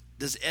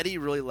 does Eddie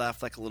really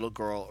laugh like a little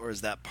girl, or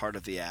is that part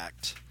of the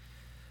act?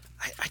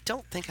 I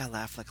don't think I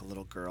laugh like a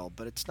little girl,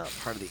 but it's not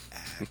part of the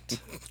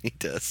act. He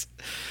does.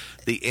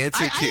 The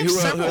answer to who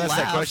asked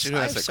that question? Who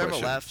I asked have that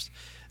several question?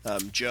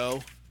 laughs.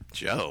 Joe.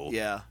 Joe.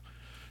 Yeah.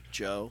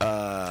 Joe.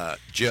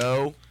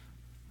 Joe.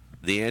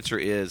 The answer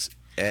is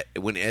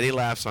when Eddie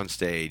laughs on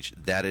stage,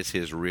 that is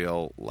his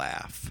real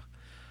laugh.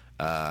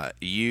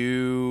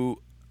 You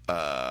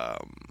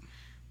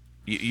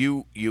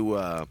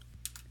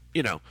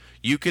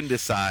can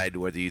decide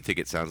whether you think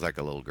it sounds like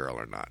a little girl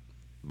or not,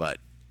 but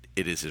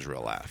it is his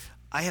real laugh.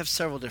 I have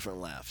several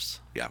different laughs.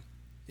 Yeah.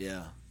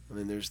 Yeah. I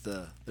mean, there's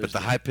the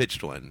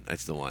high-pitched one,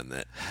 that's the one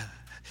that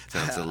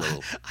sounds a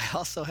little... I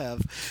also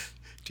have...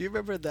 Do you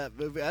remember that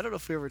movie? I don't know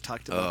if we ever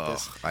talked about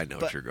this. I know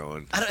what you're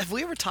going. Have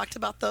we ever talked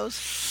about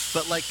those?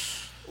 But like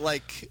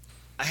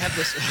I have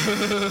this...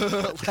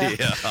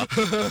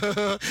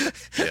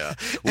 Yeah.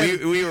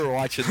 We were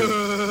watching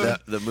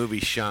the movie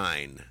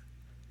Shine.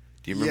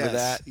 Do you remember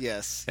that?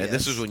 Yes. And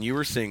this was when you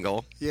were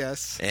single.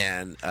 Yes.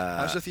 And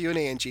I was with you and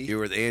Angie. You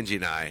were with Angie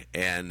and I.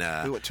 And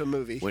we went to a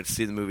movie. Went to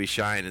see the movie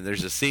Shine. And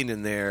there's a scene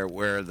in there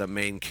where the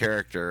main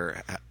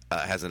character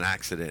has an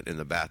accident in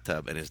the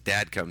bathtub, and his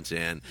dad comes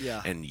in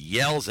and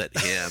yells at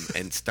him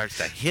and starts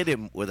to hit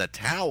him with a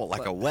towel,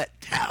 like a wet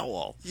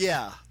towel.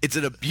 Yeah. It's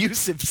an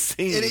abusive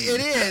scene. It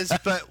is,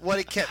 but what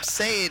he kept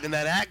saying in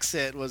that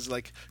accent was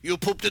like, "You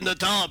pooped in the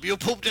tub, you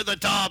pooped in the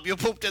tub, you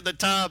pooped in the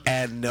tub."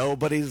 And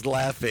nobody's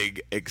laughing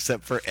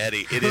except for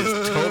Eddie. It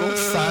is total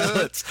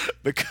silence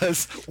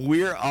because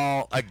we're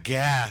all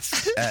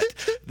aghast at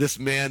this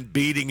man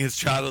beating his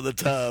child in the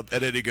tub,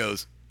 and then he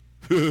goes...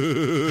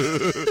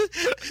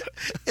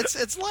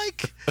 It's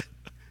like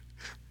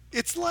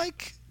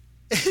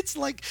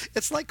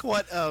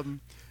what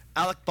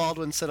Alec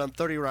Baldwin said on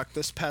 30 Rock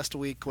this past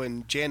week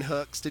when Jan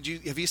Hooks. Have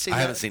you seen that?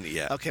 I haven't seen it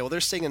yet. Okay, well they're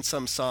singing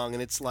some song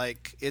and it's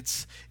like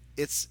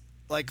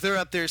they're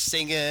up there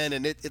singing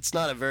and it's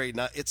not a very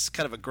it's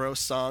kind of a gross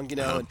song,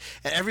 and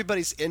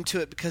everybody's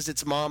into it because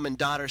it's mom and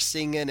daughter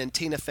singing and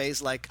Tina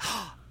Fey's like,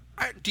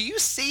 "Do you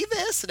see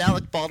this?" And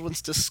Alec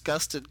Baldwin's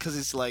disgusted because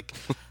he's like,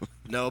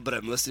 "No, but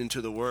I'm listening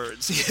to the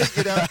words."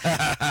 And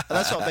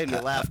that's what made me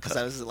laugh because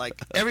I was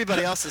like,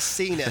 everybody else has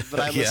seen it, but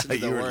I'm listening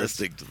to the you were words.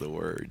 listening to the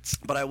words.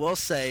 But I will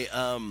say,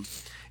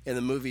 in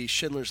the movie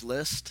Schindler's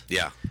List,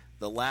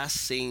 the last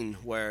scene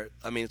where,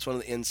 it's one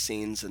of the end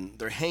scenes, and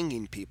they're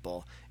hanging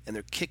people, and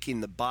they're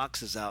kicking the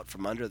boxes out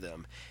from under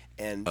them.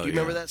 And do you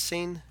remember that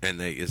scene?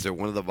 And is there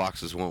one of the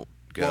boxes won't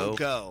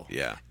go?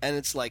 Yeah. And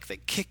it's like they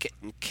kick it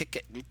and kick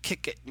it and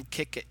kick it and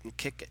kick it and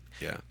kick it.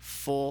 Yeah.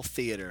 Full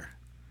theater.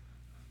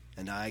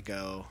 And I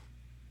go...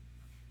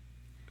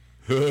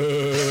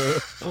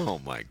 Oh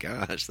my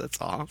gosh,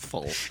 that's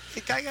awful.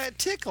 The guy got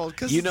tickled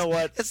because you know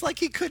what? It's like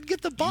he couldn't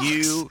get the box.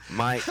 You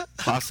might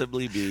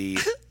possibly be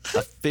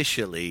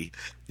officially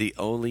the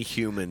only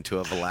human to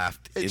have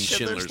laughed in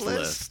Schindler's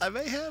List. I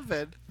may have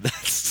been.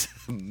 That's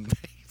amazing.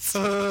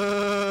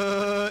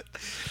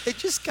 It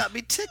just got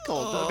me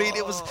tickled.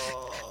 It was,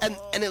 and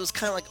it was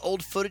kind of like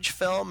old footage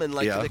film, and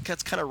it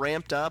gets kind of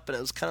ramped up, and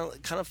it was kind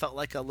of felt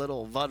like a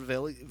little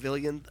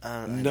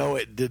vaudevillian. No,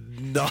 it did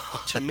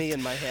not. To me,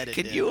 in my head, it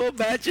Can did. you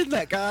imagine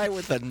that guy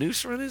with a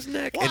noose around his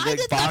neck, Well, and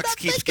the box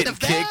keeps getting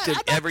kicked, and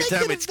every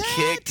time it's that.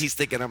 kicked, he's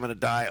thinking, "I'm going to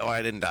die. Oh,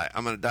 I didn't die.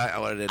 I'm going to die.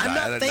 Oh, I didn't die."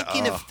 I'm not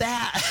thinking of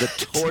that. The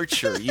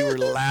torture. You were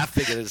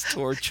laughing at his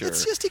torture.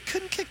 It's just he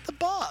couldn't kick the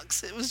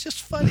box. It was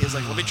just funny. It was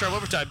like, "Let me try one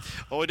more time."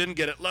 Oh, I didn't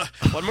get it.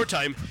 One more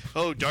time.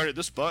 Oh, darn it,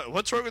 this box.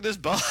 What's wrong with this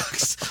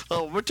box?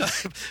 Oh, one more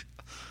time.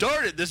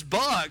 Darn it, this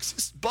box.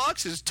 This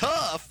box is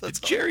tough.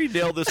 Did Jerry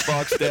nail this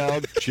box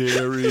down?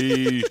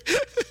 Jerry.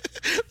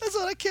 That's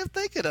what I kept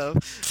thinking of.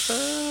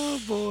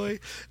 Oh, boy.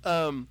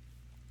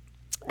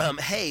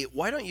 Hey,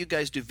 why don't you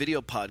guys do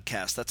video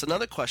podcasts? That's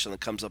another question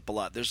that comes up a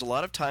lot. There's a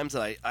lot of times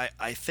that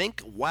I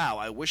think, wow,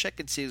 I wish I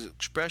could see his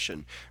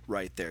expression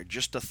right there.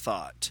 Just a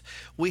thought.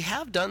 We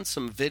have done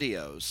some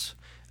videos.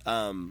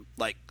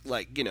 like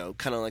you know,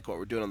 kind of like what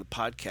we're doing on the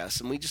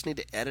podcast, and we just need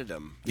to edit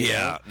them.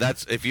 Yeah,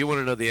 that's if you want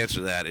to know the answer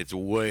to that, it's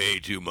way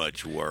too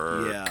much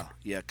work.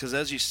 Yeah, because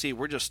as you see,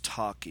 we're just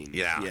talking.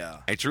 Yeah,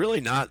 it's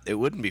really not. It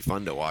wouldn't be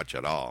fun to watch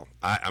at all.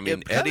 I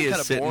mean, Yeah, Eddie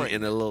is sitting boring.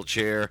 in a little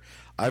chair.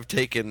 I've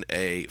taken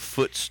a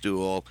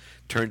footstool,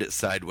 turned it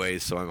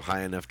sideways so I'm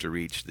high enough to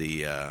reach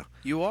the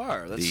You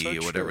are. That's so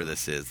whatever true.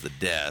 this is, the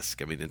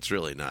desk. I mean, it's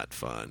really not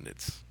fun.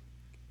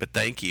 But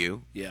thank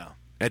you. Yeah.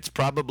 It's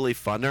probably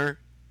funner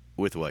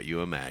with what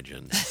you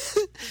imagine.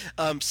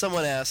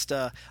 Someone asked,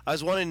 I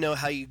was wanting to know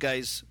how you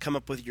guys come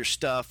up with your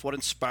stuff. What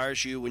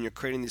inspires you when you're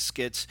creating these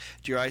skits?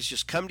 Do your eyes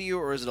just come to you,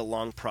 or is it a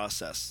long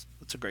process?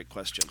 That's a great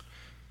question.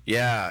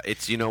 Yeah,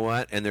 it's, you know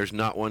what? And there's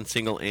not one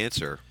single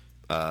answer.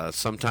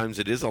 Sometimes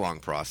it is a long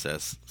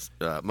process.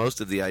 Most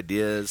of the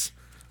ideas,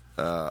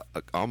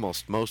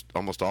 almost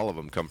all of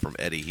them come from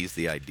Eddie. He's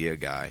the idea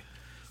guy.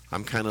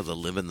 I'm kind of the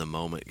live in the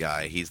moment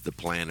guy. He's the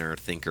planner,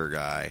 thinker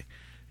guy.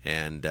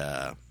 And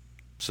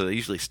so they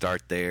usually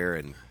start there.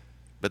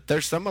 But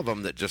there's some of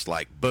them that just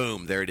like,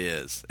 boom, there it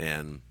is.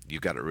 And you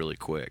got it really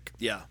quick.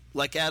 Yeah,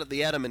 like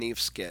the Adam and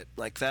Eve skit.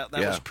 Like that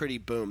was pretty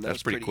boom. That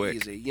was pretty quick.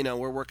 easy. You know,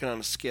 we're working on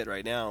a skit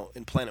right now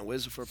in Planet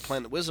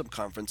Wisdom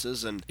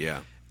conferences, and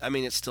Yeah. I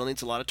mean, it still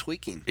needs a lot of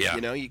tweaking. Yeah. You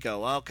know, you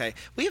go, well, okay,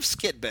 we have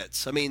skit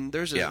bits. I mean,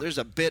 there's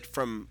a bit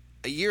from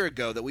a year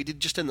ago that we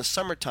did just in the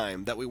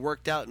summertime that we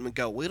worked out, and we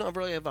go, we don't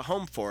really have a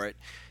home for it.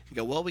 You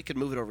go, well, we could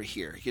move it over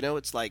here. You know,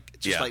 it's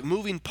just like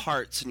moving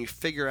parts, and you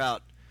figure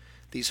out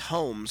these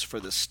homes for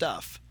this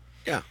stuff.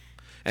 Yeah.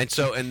 And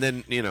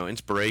then, you know,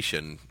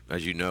 inspiration.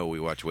 As you know,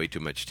 we watch way too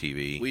much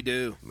TV. We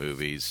do.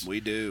 Movies. We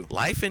do.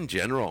 Life in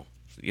general.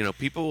 You know,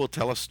 people will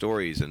tell us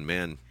stories, and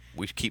man,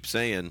 we keep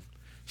saying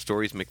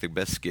stories make the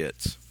best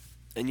skits.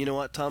 And you know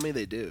what, Tommy?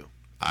 They do.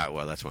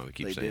 Well, that's why we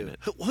keep They saying do. it.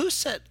 Who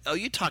said? Oh,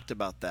 you talked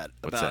about that.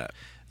 What's about,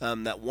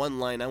 that? That one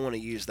line. I want to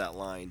use that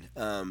line.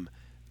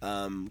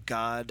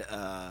 God.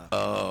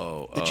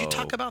 Did you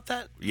talk about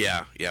that?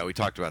 Yeah, we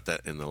talked about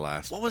that in the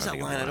last. What was that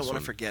line? I don't want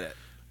to forget it.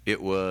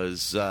 It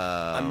was.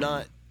 I'm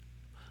not.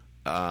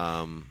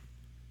 I'm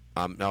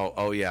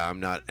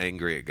not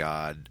angry at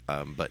God,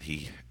 but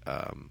he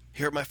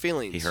hurt my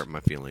feelings. He hurt my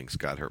feelings.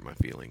 God hurt my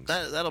feelings.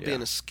 That'll be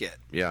in a skit.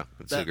 Yeah,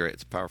 it's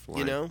a powerful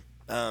line. You know,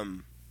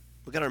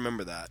 we got to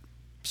remember that.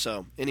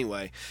 So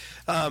anyway,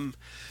 well,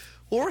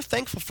 we're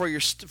thankful for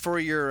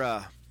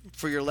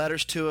your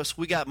letters to us.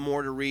 We got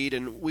more to read,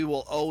 and we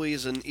will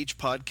always in each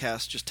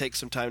podcast just take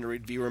some time to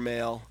read viewer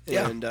mail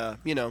and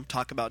you know,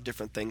 talk about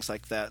different things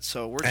like that.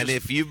 So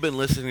if you've been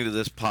listening to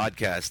this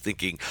podcast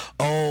thinking,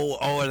 oh,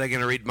 are they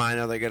going to read mine?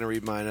 Are they going to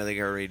read mine? Are they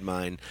going to read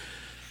mine?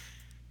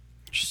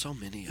 There's so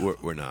many of them.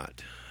 We're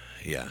not.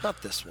 Yeah.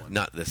 Not this one.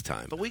 Not this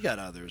time. But we got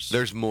others.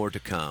 There's more to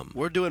come.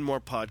 We're doing more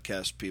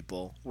podcasts,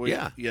 people.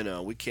 You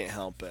know, we can't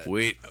help it.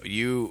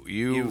 You've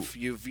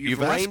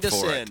reined asked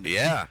us for in. it.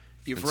 Yeah.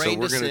 You've and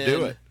reined us in. So we're going to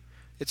do it.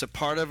 It's a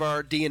part of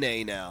our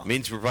DNA now.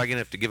 Means we're probably going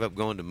to have to give up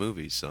going to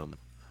movies some.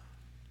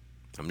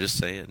 I'm just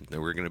saying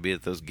that we're going to be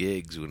at those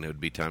gigs when it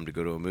would be time to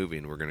go to a movie,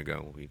 and we're going to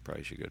go, we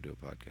probably should go do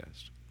a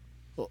podcast.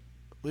 Well,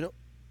 we don't.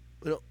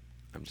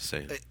 I'm just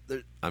saying.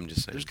 I'm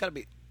just saying. There's got to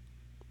be.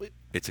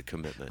 It's a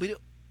commitment. We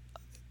don't.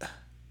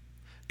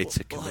 It's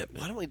a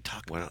commitment. Why don't we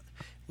talk about?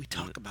 We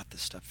talk about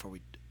this stuff before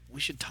we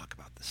should talk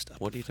about this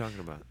stuff. What are you talking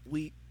about?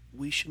 We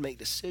should make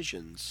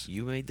decisions.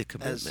 You made the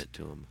commitment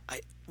to them.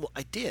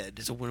 I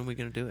did. So when are we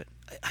going to do it?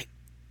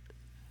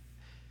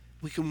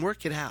 We can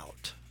work it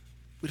out.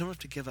 We don't have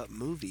to give up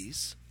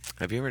movies.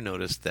 Have you ever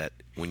noticed that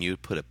when you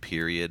put a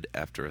period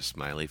after a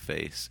smiley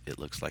face, it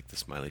looks like the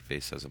smiley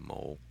face has a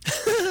mole?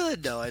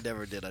 No, I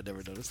never did. I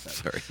never noticed that.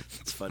 Sorry.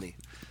 It's funny.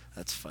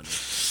 That's funny.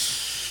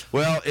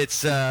 Well,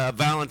 it's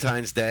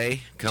Valentine's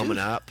Day coming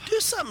up. Do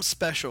something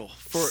special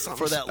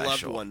for that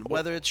loved one.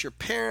 Whether it's your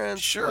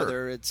parents,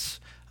 whether it's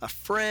a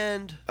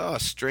friend. Oh, a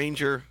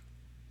stranger.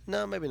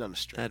 No, maybe not a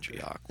stranger. That'd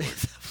be awkward.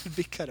 That would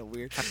be kind of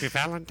weird. Happy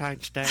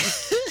Valentine's Day.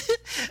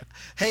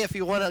 Hey, if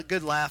you want a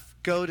good laugh,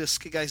 go to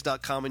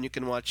skitguys.com and you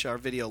can watch our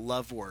video,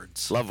 Love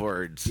Words. Love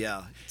Words.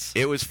 Yeah.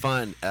 It was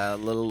fun. A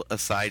little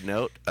side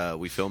note,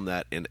 we filmed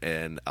that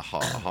in a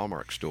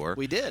Hallmark store.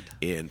 We did.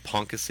 In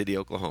Ponca City,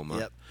 Oklahoma.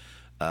 Yep.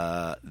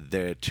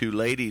 The two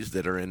ladies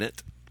that are in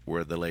it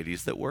were the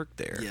ladies that worked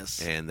there.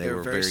 Yes. And they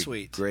were very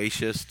sweet.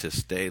 Gracious to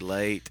stay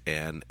late.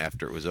 And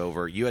after it was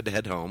over, you had to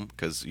head home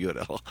because you had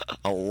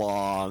a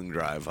long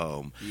drive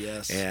home.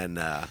 Yes. And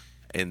I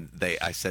said,